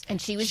dress. And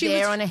she was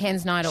there on a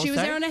hen's night also. She was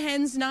there on a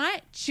hen's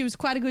night. She was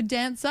quite a good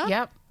dancer.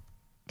 Yep.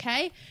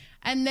 Okay.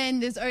 And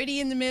then there's Odie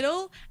in the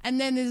middle. And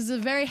then there's a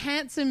very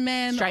handsome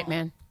man. Straight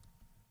man.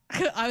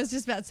 I was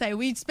just about to say,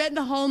 we spent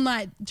the whole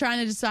night trying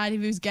to decide if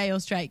he was gay or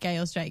straight, gay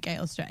or straight, gay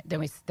or straight. Then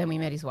we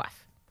met his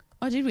wife.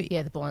 Oh, did we?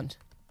 Yeah, the blonde.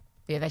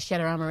 Yeah, they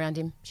had her arm around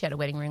him. She had a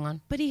wedding ring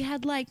on. But he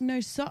had like no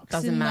socks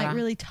Doesn't and like matter.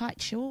 really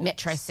tight shorts.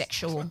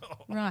 Metrosexual.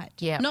 Right.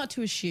 Yeah. Not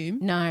to assume.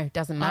 No,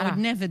 doesn't matter. I would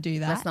never do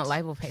that. Let's not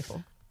label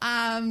people.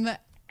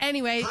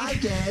 Anyway.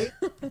 So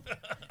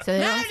they're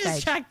Now on I'm stage.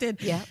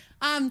 distracted. Yeah.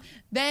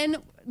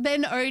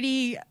 Then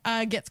Odie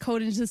gets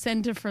called into the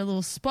center for a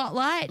little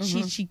spotlight.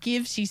 She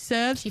gives, she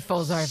serves. She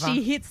falls over.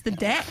 She hits the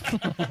deck.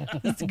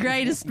 It's the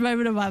greatest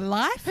moment of my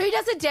life. Who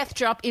does a death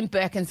drop in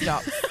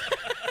Birkenstocks?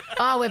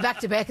 Oh, we're back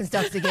to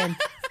Birkenstocks again.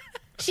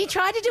 She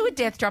tried to do a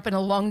death drop in a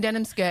long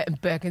denim skirt and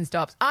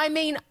Birkenstocks. I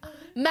mean,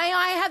 may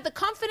I have the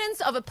confidence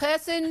of a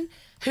person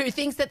who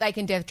thinks that they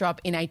can death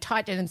drop in a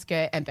tight denim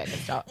skirt and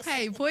Birkenstocks?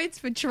 Hey, points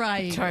for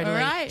trying. Totally. All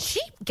right. She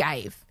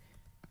gave.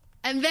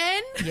 And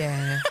then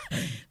Yeah.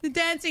 the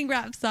dancing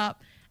wraps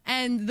up,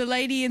 and the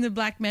lady in the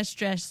black mesh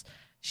dress,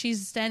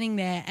 she's standing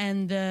there,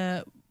 and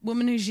the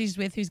woman who she's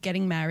with, who's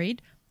getting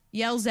married,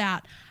 yells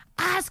out,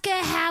 "Ask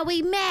her how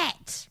we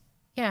met."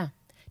 Yeah.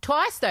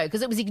 Twice, though,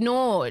 because it was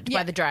ignored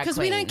by the drag queens. Because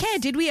we don't care.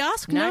 Did we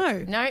ask?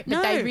 No, No.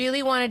 but they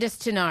really wanted us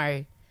to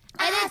know.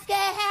 Ask her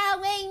how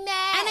we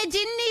met. And it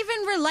didn't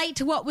even relate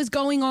to what was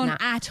going on No.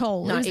 at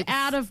all. No, it was it's-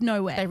 out of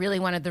nowhere. They really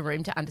wanted the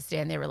room to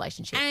understand their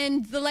relationship.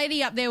 And the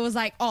lady up there was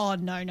like, "Oh,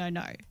 no.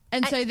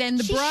 And so then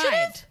the she bride...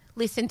 should've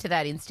listened to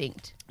that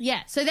instinct.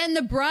 Yeah. So then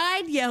the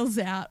bride yells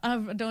out... I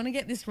don't want to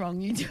get this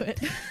wrong. You do it.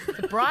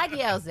 The bride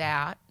yells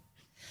out,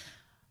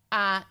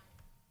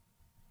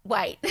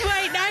 wait.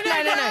 Wait,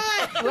 no.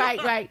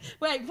 Wait.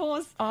 Wait,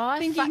 pause. Oh,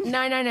 Thinking-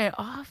 no.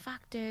 Oh,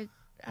 fuck, dude.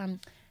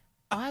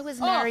 I was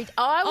Oh, married.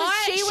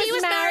 She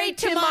was married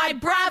to my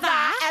brother,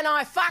 and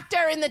I fucked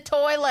her in the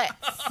toilet.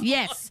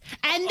 Yes.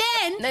 And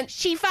then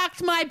she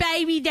fucked my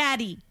baby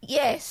daddy.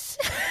 Yes.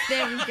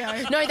 There we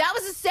go. No, that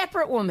was a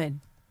separate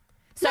woman.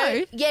 So,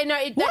 No. yeah,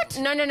 no. What?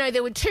 No.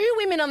 There were two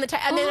women on the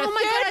table, and then a Oh third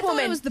my God, I thought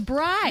woman. it was the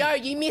bride. No,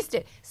 you missed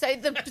it. So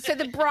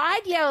the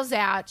bride yells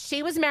out,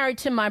 "She was married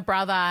to my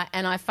brother,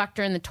 and I fucked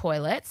her in the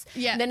toilets."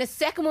 Yeah. And then a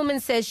second woman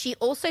says, "She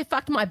also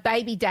fucked my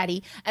baby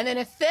daddy." And then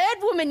a third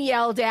woman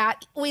yelled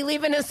out, "We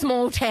live in a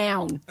small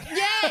town."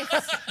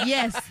 Yes.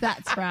 Yes,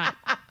 that's right.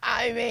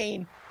 I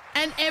mean,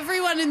 And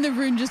everyone in the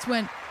room just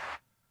went,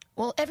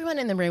 Well, everyone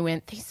in the room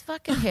went, these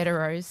fucking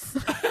heteros.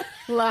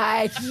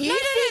 Like, you No,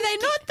 they're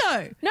not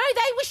though. No,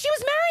 she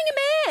was marrying a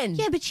man.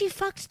 Yeah, but she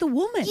fucked the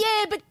woman.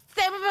 Yeah, but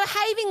they were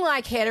behaving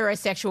like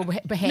heterosexual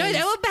behaviour. No,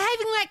 they were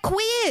behaving like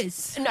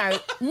queers.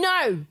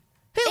 No.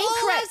 Who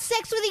all have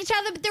sex with each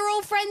other, but they're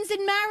all friends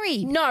and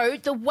married. No,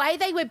 the way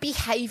they were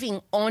behaving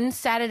on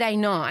Saturday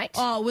night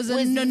was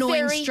an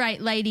annoying very,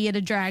 straight lady at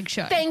a drag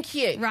show. Thank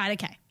you. Right,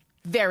 okay.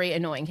 Very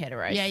annoying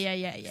heteros.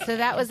 Yeah. So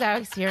that was our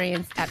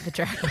experience at the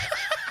drag.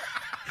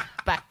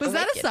 But Was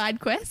that a side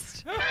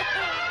quest?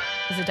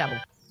 It was a double.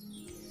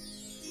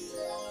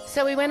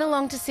 So we went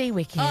along to see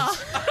Wicked.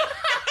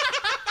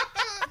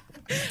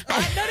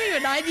 Not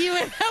even I knew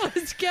where that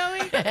was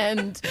going.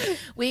 And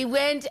we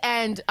went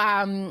and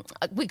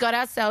we got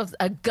ourselves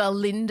a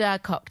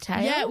Galinda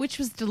cocktail. Yeah, which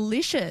was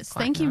delicious.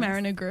 Thank you,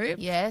 Mariner Group.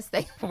 Yes.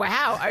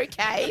 Wow,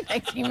 okay.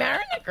 Thank you,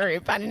 Mariner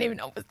Group. I didn't even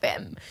know it was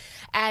them.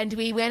 And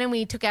we went and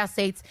we took our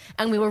seats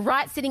and we were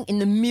right sitting in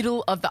the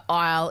middle of the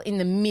aisle, in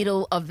the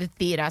middle of the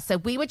theatre. So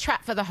we were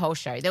trapped for the whole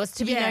show. There was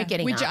to be no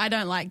getting which up. I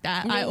don't like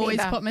that. Me I always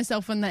neither. put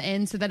myself on the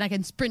end so that I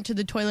can sprint to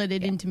the toilet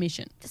at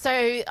intermission.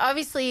 So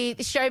obviously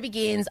the show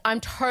begins. I'm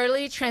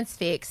totally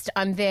transfixed.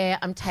 I'm there.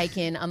 I'm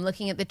taken. I'm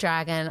looking at the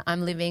dragon.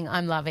 I'm living.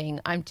 I'm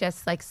loving. I'm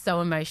just like so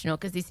emotional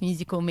because this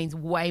musical means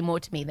way more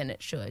to me than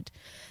it should.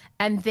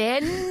 And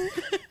then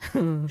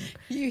You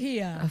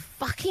hear?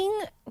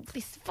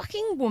 this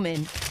fucking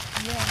woman.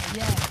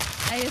 Yeah.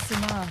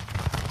 ASMR.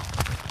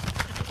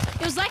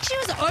 It was like she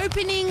was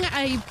opening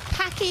a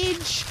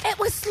package. It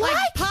was Like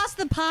like pass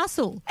the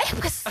parcel.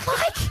 it was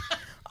like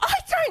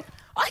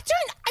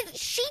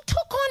she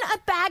took on a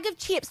bag of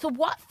chips for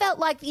what felt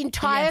like the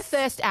entire Yes.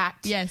 first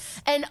act.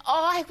 Yes. And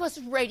I was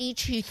ready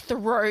to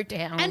throw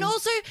down. And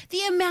also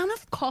the amount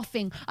of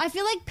coughing. I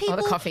feel like people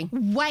the coughing.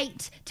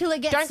 wait till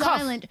it gets Don't cough.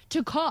 silent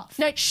to cough.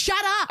 No, shut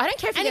up. I don't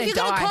care if and you're if you're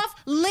gonna gonna die. cough,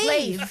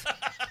 leave.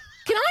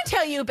 Can I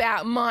tell you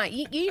about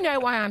you know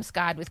why I'm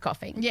scarred with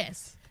coughing?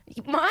 Yes.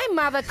 My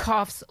mother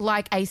coughs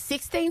like a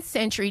 16th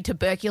century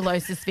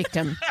tuberculosis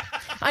victim.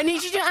 I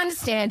need you to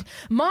understand.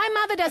 My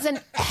mother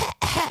doesn't.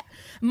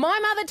 My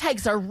mother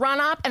takes a run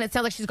up and it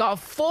sounds like she's got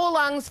 4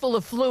 lungs full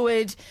of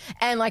fluid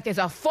and like there's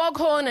a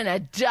foghorn and a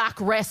duck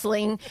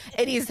wrestling.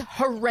 It is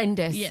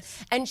horrendous.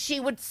 Yes. And she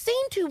would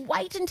seem to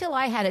wait until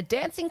I had a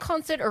dancing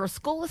concert or a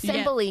school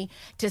assembly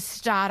to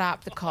start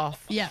up the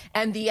cough. Yeah.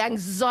 And the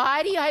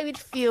anxiety I would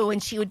feel when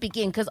she would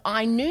begin, because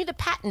I knew the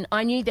pattern.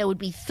 I knew there would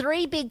be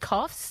 3 big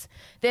coughs.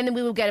 Then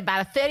we would get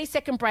about a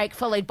 30-second break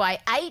followed by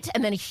 8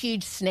 and then a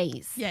huge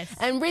sneeze. Yes.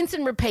 And rinse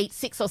and repeat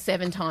 6 or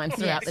 7 times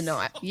throughout the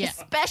night. Yeah.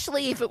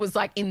 Especially if it was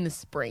like in the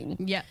spring.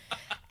 Yeah.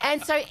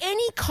 And so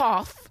any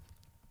cough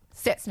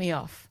sets me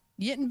off.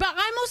 Yeah, but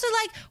I'm also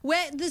like,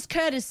 where there's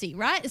courtesy,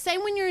 right?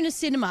 Same when you're in a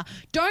cinema.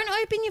 Don't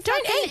open your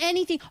Don't fucking eat.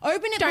 anything.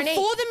 Open it Don't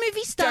before eat. the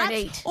movie starts. Don't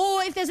eat.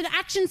 Or if there's an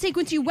action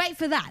sequence, you wait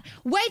for that.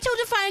 Wait till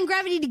Defying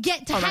Gravity to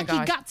get to Oh my hack your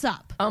God. guts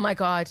up. Oh, my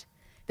God.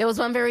 There was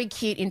one very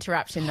cute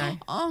interruption, though.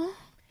 Oh.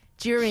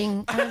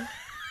 During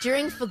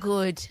For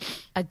Good,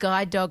 a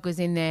guide dog was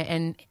in there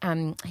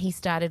and he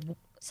started...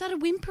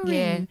 Started whimpering.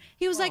 Yeah.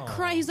 He was like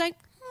crying. He was like,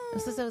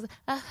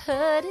 I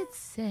heard it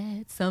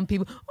said some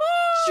people...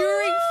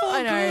 during For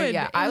I know, Good.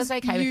 yeah. It I was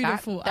okay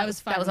beautiful. with that. I was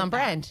fine That was with on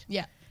brand.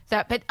 Yeah.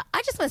 So, but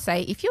I just want to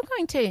say, if you're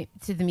going to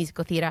the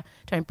musical theatre,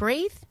 don't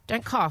breathe,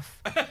 don't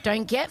cough,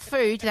 don't get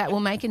food that will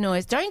make a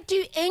noise, don't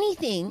do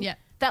anything Yeah.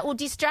 that will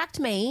distract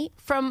me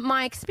from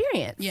my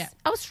experience. Yeah.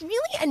 I was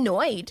really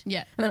annoyed.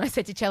 Yeah. And then I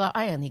said to Chella,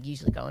 I only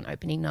usually go on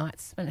opening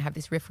nights. I don't have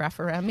this riffraff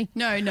around me.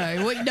 No,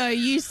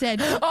 you said.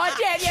 Oh,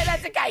 yeah,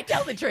 that's okay.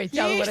 Tell the truth.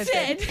 Tell her You what I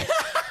said. said.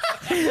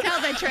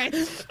 Tell the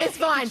truth. It's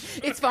fine.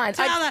 It's fine.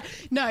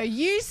 No,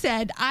 you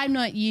said, I'm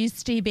not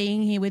used to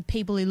being here with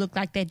people who look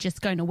like they're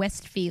just going to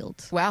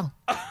Westfield. Well,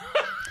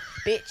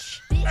 bitch.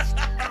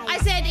 I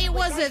said it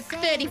was a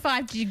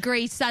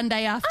 35-degree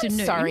Sunday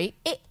afternoon. Sorry.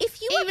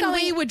 If you were Even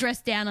we were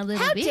dressed down a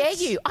little How bit. dare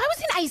you? I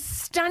was in a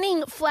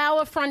stunning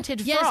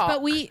flower-fronted Yes,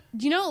 frock. but do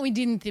you know what we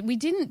didn't? We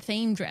didn't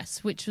theme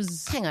dress, which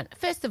was Hang on.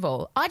 First of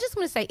all, I just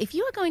want to say, if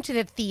you are going to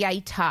the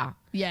theatre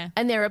Yeah.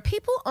 and there are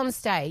people on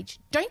stage,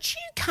 don't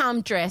you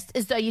come dressed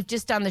as though you've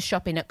just done the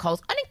shopping at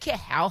Coles. I don't care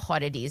how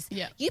hot it is.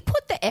 Yeah. You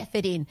put the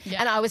effort in. Yeah.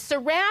 And I was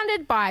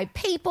surrounded by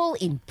people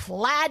in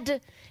plaid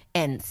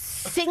and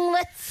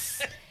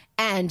singlets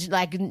and,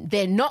 like,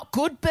 they're not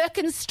good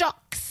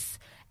Birkenstocks.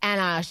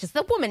 And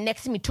the woman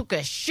next to me took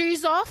her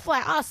shoes off.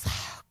 Like, oh,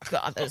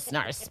 God, there's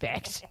no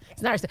respect.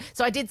 There's no respect.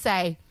 So I did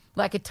say,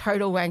 like a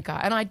total wanker.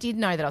 And I did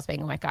know that I was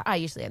being a wanker. I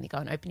usually only go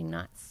on opening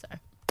nights, so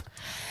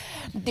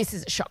this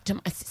is a shock to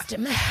my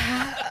system.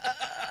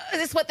 Is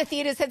this what the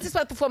theatre says? Is this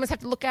what performers have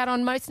to look out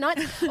on most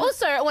nights?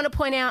 Also, I want to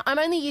point out, I'm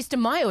only used to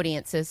my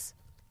audiences.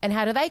 And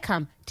how do they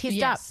come? Tizzed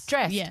Yes, up,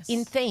 dressed, yes.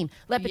 in theme,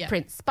 leopard Yeah.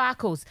 print,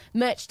 sparkles,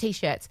 merch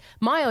T-shirts.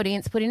 My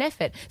audience put in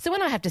effort. So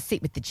when I have to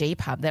sit with the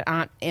G-pub that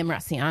aren't Em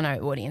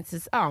Rusciano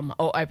audiences or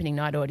opening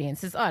night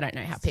audiences, I don't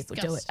know how people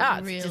do it.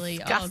 Disgusting, It's really.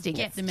 disgusting.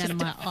 Get them It's out of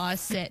just my eye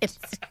set.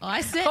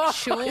 Eye set? Oh,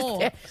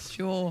 Sure. yeah.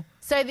 Sure.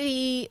 So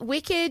the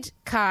Wicked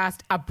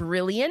cast are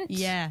brilliant.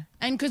 Yeah.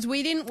 And because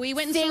we went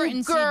and saw it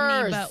in Sydney,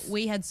 Singers. but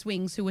we had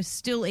swings who were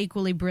still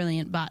equally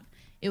brilliant, but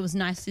it was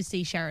nice to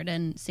see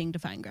Sheridan sing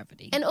Defying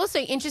Gravity. And also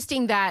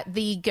interesting that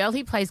the girl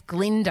who plays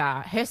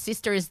Glinda, her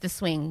sister is the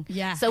swing.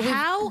 yeah. So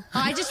how?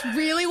 I just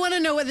really want to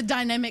know what the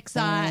dynamics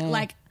are.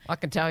 Like, I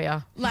can tell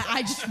you.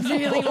 I just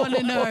really want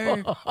to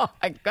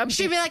know.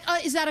 She'd be like, oh,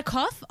 is that a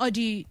cough? Or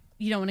do you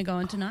don't want to go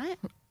on tonight?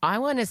 I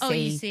want to Oh,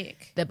 you're see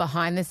sick. the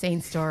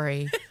behind-the-scenes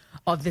story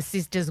of the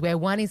sisters where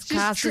one is Just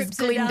cast as trips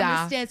her down the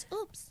Glinda stairs.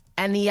 Oops.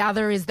 and the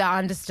other is the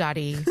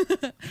understudy.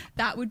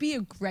 That would be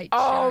a great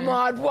Oh, show. my,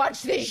 I'd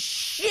watch the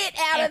shit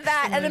out of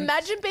that. And Excellent.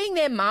 imagine being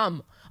their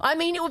mum. I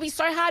mean, it would be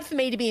so hard for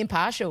me to be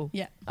impartial.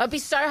 Yeah. It'd be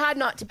so hard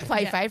not to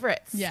play Yeah.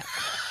 favourites. Yeah.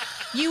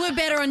 You were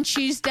better on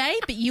Tuesday,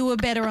 but you were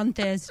better on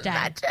Thursday.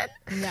 Imagine.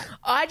 Yeah.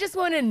 I just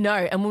want to know,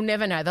 and we'll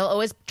never know. They'll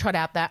always trot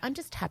out that, I'm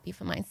just happy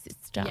for my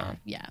sister. Yeah.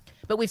 Yeah.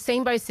 But we've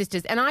seen both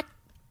sisters, and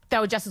they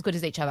were just as good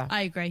as each other.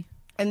 I agree.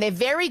 And they're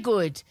very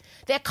good.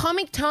 They're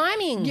comic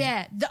timing.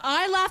 Yeah.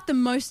 I laughed the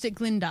most at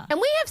Glinda. And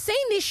we have seen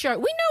this show.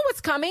 We know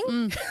what's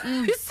coming.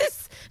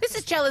 This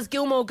is Chella's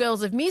Gilmore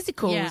Girls of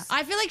musicals. Yeah,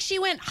 I feel like she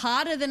went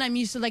harder than I'm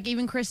used to. Like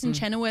even Kristen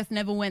Chenoweth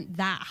never went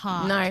that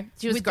hard. No,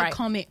 she was with great. the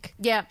comic.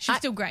 Yeah, she's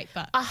still great,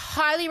 but I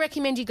highly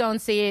recommend you go and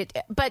see it,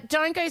 but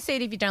don't go see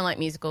it if you don't like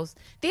musicals.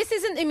 This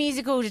isn't the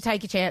musical to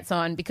take a chance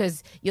on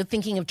because you're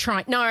thinking of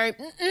trying. No,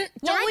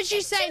 what would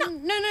you say?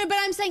 No, but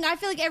I'm saying I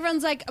feel like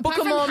everyone's like apart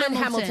Book of from Mormon,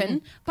 Hamilton,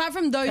 Hamilton. apart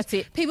from those That's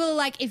it. people are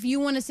like if you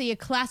want to see a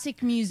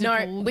classic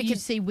musical, you Wicked.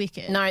 see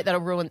Wicked. No,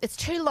 that'll ruin. It's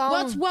too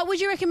long. What would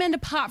you recommend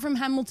apart from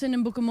Hamilton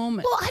and Book of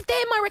Mormon? Well,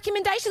 they're my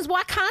recommendations.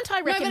 Why can't I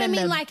no, recommend but I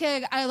mean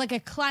them? like a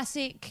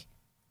classic.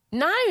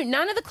 No,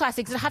 none of the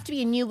classics. It'll have to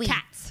be a newly.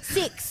 Cats.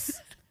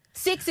 6.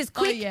 6 is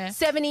quick, yeah.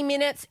 70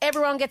 minutes.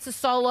 Everyone gets a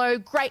solo,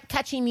 great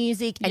catchy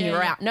music, and Yeah,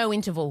 you're yeah. out. No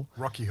interval.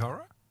 Rocky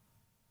Horror?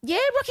 Yeah,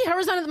 Rocky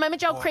Horror's on at the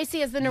moment. Joel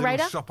Creasy as the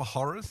narrator. Little Shop of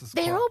Horrors? Is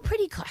They're quite- all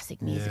pretty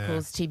classic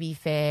musicals, to be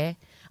fair.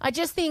 I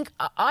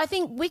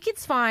think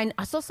Wicked's fine.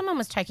 I saw someone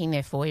was taking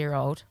their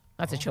 4-year-old.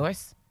 That's a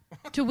choice.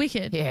 To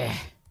Wicked. Yeah.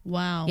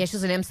 Wow. Yeah,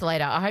 she's an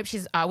Emsolator.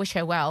 I wish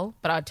her well,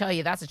 but I'll tell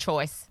you, that's a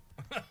choice.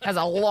 Has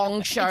a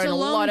long show It's and a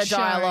long lot of show,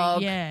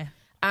 dialogue. Yeah.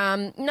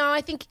 No,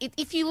 I think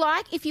if you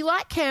like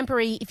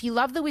campery, if you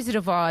love The Wizard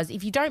of Oz,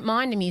 if you don't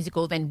mind a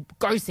musical, then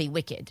go see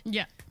Wicked.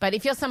 Yeah. But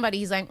if you're somebody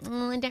who's like,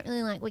 I don't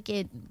really like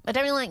Wicked, I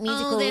don't really like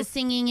musicals. Oh, they're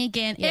singing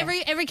again. Yeah.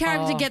 Every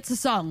character Oh, gets a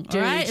song,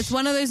 dude. all right? It's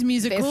one of those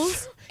musicals.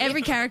 This-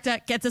 Every character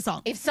gets a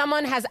song, If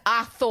someone has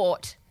a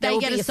thought, They there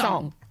will get be a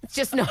song. It's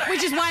just not.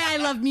 which is why I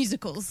love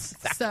musicals.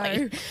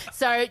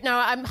 So, no,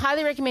 I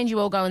highly recommend you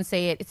all go and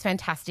see it. It's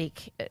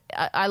fantastic.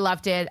 I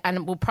loved it,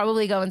 and we'll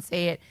probably go and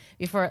see it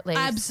before it leaves.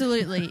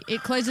 Absolutely.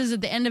 It closes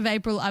at the end of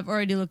April. I've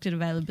already looked at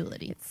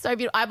availability. So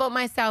beautiful. I bought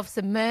myself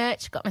some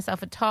merch, got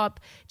myself a top.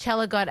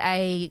 Chella got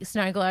a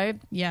snow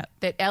globe. Yeah.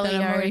 That I'm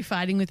Elio already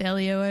fighting with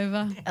Elio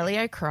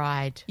over.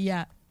 cried.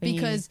 Yeah. When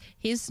you- Because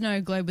his snow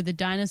globe with a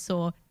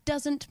dinosaur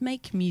doesn't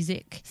make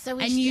music. So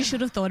we and you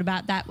should have thought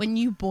about that when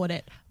you bought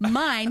it.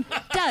 Mine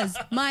does.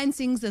 Mine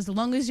sings As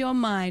Long As You're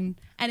Mine.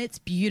 And it's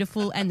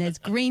beautiful and there's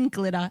green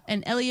glitter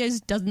and Elio's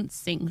doesn't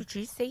sing. Did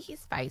you see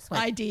his face? When-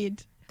 I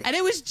did. And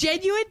it was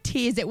genuine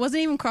tears. It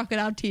wasn't even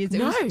crocodile tears. It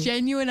No. was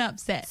genuine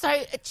upset.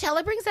 So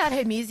Chella brings out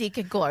her music,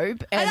 a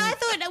globe, And I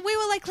thought, we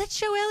were like, let's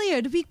show Elio.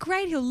 It'll be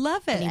great. He'll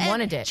love it. And he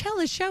wanted it.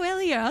 Chella, show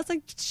Elio. I was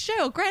like,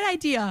 sure, great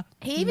idea.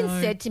 he even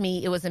said to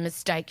me it was a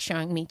mistake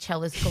showing me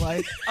Chella's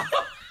globe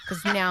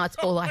because now it's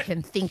all I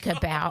can think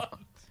about.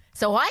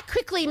 So I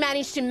quickly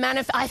managed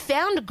to I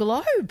found a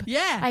globe.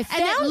 Yeah. I and it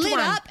found lit one.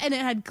 up and it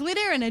had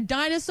glitter and a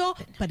dinosaur,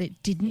 but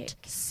it didn't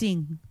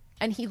sing.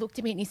 And he looked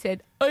at me and he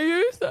said, "Are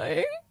you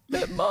saying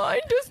that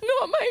mine does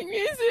not make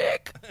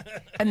music?"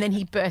 And then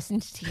he burst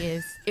into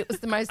tears. It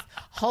was the most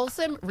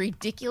wholesome,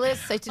 ridiculous.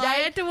 So today I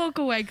had to walk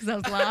away because I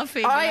was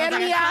laughing. I was am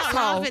like, the can't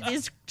asshole. laugh at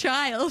this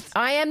child.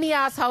 I am the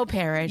asshole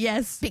parent.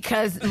 Yes.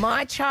 Because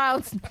my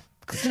child's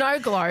snow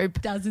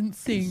globe. Doesn't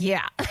sing.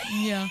 Yeah.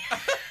 Yeah.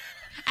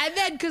 And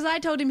then, because I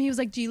told him, he was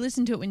like, do you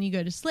listen to it when you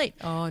go to sleep?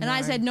 Oh, and I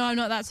no. said, no, I'm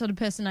not that sort of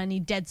person. I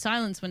need dead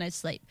silence when I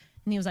sleep.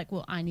 And he was like,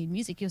 well, I need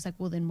music. He was like,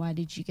 well, then why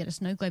did you get a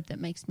snow globe that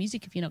makes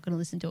music if you're not going to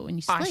listen to it when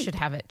you sleep? I should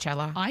have it,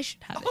 Chella. I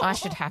should have it. I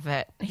should have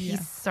it.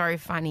 He's so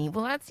funny.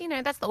 Well, that's the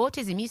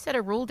autism. You set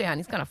a rule down,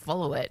 he's going to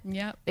follow it.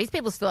 Yep. These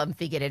people still haven't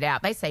figured it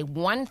out. They say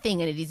one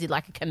thing and it is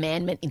like a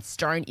commandment in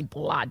stone in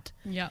blood.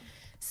 Yeah.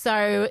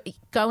 So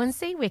go and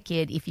see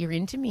Wicked if you're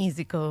into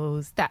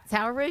musicals. That's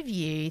our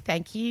review.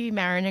 Thank you,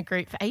 Mariner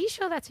Group. Are you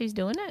sure that's who's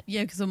doing it?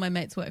 Yeah, because all my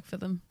mates work for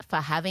them. For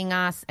having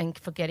us and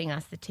for getting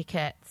us the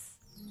tickets.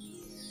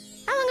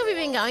 How long have we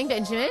been going,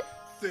 Benjamin?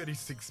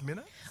 36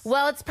 minutes.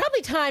 Well, it's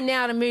probably time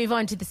now to move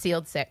on to the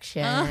sealed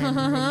section.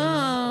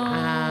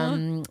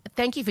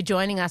 Thank you for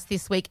joining us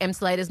this week,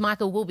 Emsolators.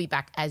 Michael will be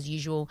back as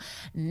usual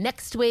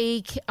next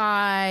week.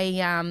 I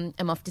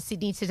am off to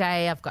Sydney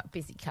today. I've got a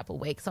busy couple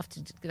of weeks. Off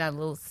to do a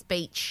little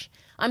speech.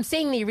 I'm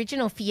seeing the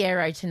original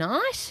Fiero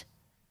tonight.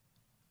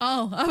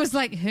 Oh, I was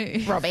like,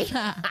 who? Robbie.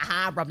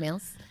 Rob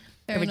Mills.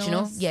 Very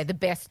Original. nice. Yeah, the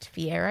best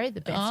Fiero,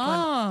 the best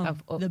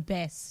one. The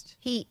best.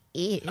 He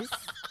is.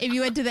 If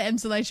you went to the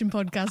Emsolation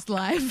podcast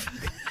live.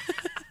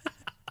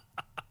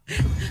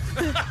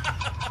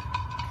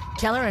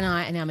 Chella and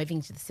I are now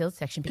moving to the Sealed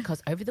section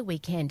because over the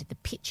weekend the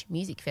Pitch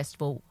Music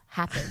Festival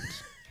happened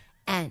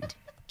and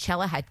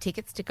Chella had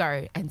tickets to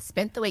go and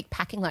spent the week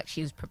packing like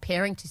she was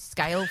preparing to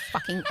scale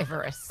fucking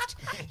Everest.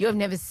 You have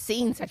never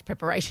seen such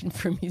preparation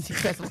for a music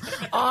festival.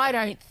 I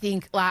don't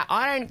think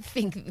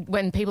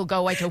when people go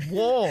away to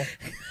war.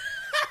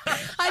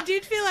 I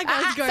did feel like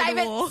I was going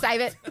to war.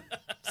 Save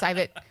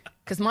it.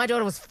 Because my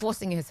daughter was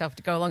forcing herself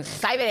to go along.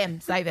 Save it, Em.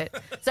 Save it.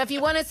 So if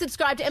you want to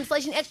subscribe to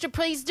Emsolation Extra,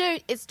 please do.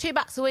 It's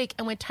 $2 a week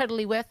and we're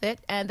totally worth it.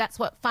 And that's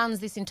what funds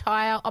this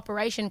entire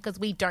operation because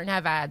we don't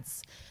have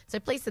ads. So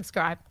please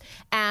subscribe.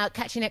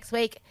 Catch you next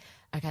week.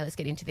 Okay, let's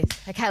get into this.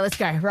 Okay, let's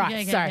go.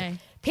 Right. Okay.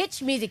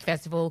 Pitch Music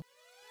Festival.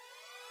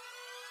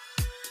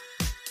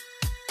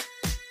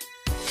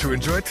 To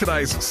enjoy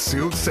today's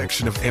sealed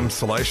section of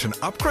Emsolation,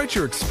 upgrade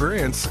your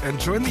experience and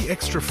join the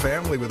Extra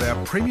family with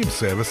our premium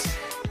service,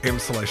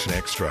 Emsolation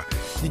Extra.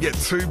 You get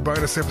 2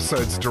 bonus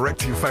episodes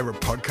direct to your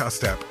favourite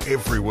podcast app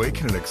every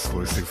week in an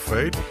exclusive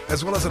feed,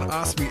 as well as an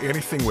Ask Me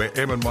Anything where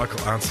Em and Michael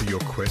answer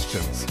your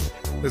questions.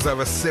 There's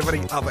over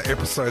 70 other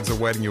episodes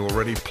awaiting you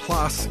already,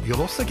 plus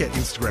you'll also get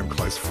Instagram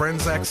close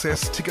friends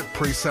access, ticket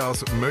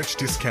pre-sales, merch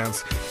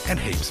discounts, and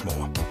heaps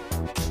more.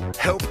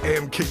 Help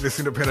Em keep this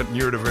independent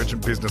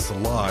neurodivergent business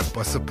alive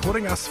by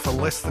supporting us for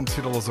less than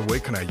 $2 a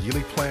week on our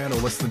yearly plan or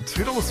less than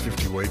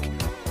 $2.50 a week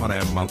on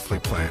our monthly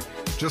plan.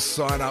 Just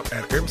sign up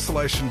at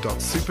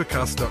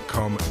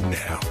emsolation.supercast.com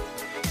now.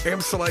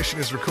 Emsolation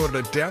is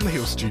recorded at Down the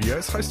Hill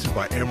Studios, hosted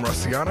by Em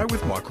Rossiano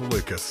with Michael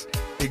Lucas.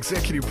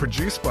 Executive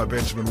produced by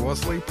Benjamin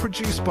Wasley,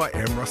 produced by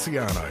Em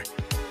Rossiano.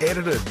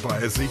 Edited by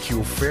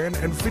Ezekiel Fenn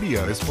and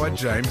videos by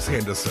James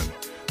Henderson.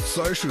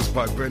 Socials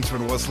by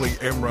Benjamin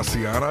Wasley, Em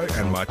Rossiano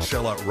and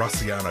Marchella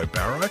Rossiano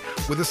Barrow,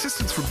 with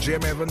assistance from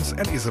Jem Evans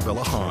and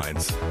Isabella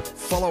Hines.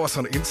 Follow us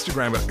on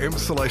Instagram at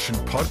Emsolation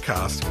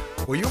Podcast,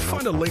 or you'll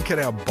find a link in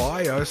our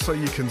bio so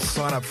you can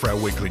sign up for our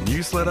weekly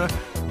newsletter,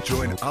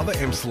 join other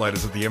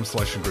Emsolators of the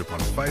Emsolation Group on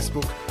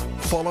Facebook,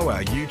 follow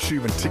our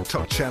YouTube and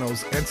TikTok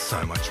channels, and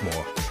so much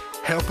more.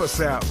 Help us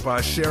out by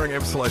sharing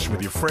Emsolation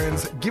with your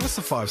friends, give us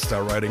a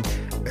 5-star rating,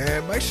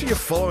 and make sure you're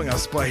following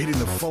us by hitting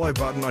the follow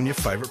button on your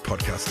favourite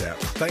podcast app.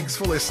 Thanks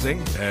for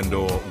listening and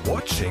or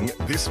watching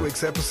this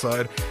week's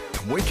episode,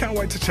 and we can't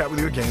wait to chat with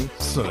you again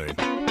soon.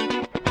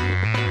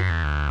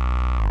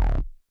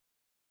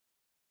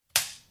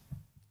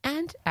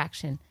 And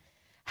action.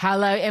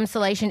 Hello,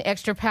 Emsolation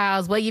Extra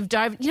pals. Well, you've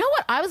dove... You know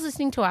what? I was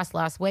listening to us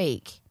last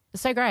week.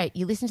 It's so great.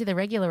 You listen to the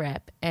regular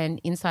app and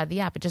inside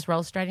the app, it just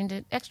rolls straight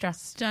into Extra.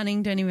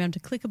 Stunning. Don't even have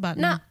to click a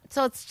button. No,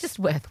 so it's just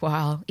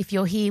worthwhile. If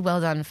you're here, well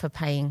done for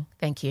paying.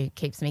 Thank you.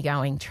 Keeps me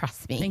going.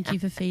 Trust me. Thank you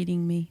for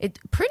feeding me. It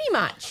pretty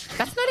much.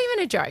 That's not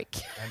even a joke.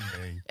 And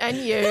me. And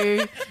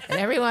you and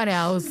everyone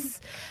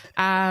else.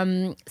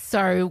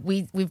 So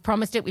we've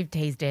promised it. We've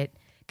teased it.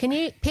 Can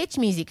you pitch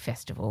Music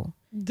Festival?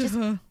 Just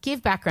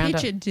give background.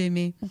 Pitch it to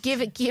me.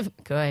 Good. Give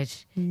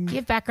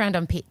background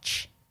on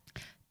Pitch.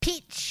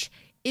 Pitch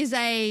is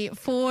a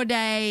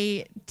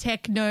 4-day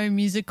techno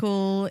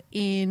musical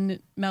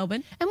in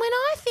Melbourne. And when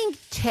I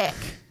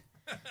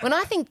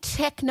think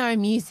techno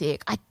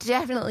music, I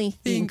definitely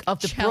think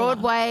of the Chella.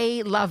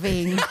 Broadway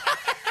loving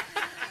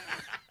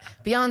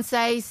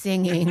Beyonce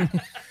singing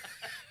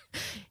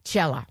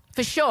Chella.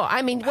 For sure.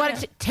 I mean,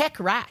 tech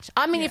rat.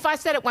 I mean, if I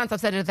said it once,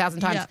 I've said it 1,000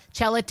 times. Yeah.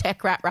 Chella,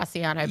 tech rat,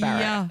 Rossiano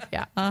Barrow.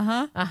 Yeah.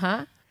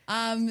 Uh-huh.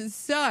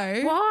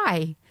 So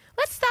Why?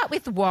 Let's start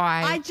with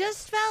why. I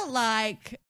just felt like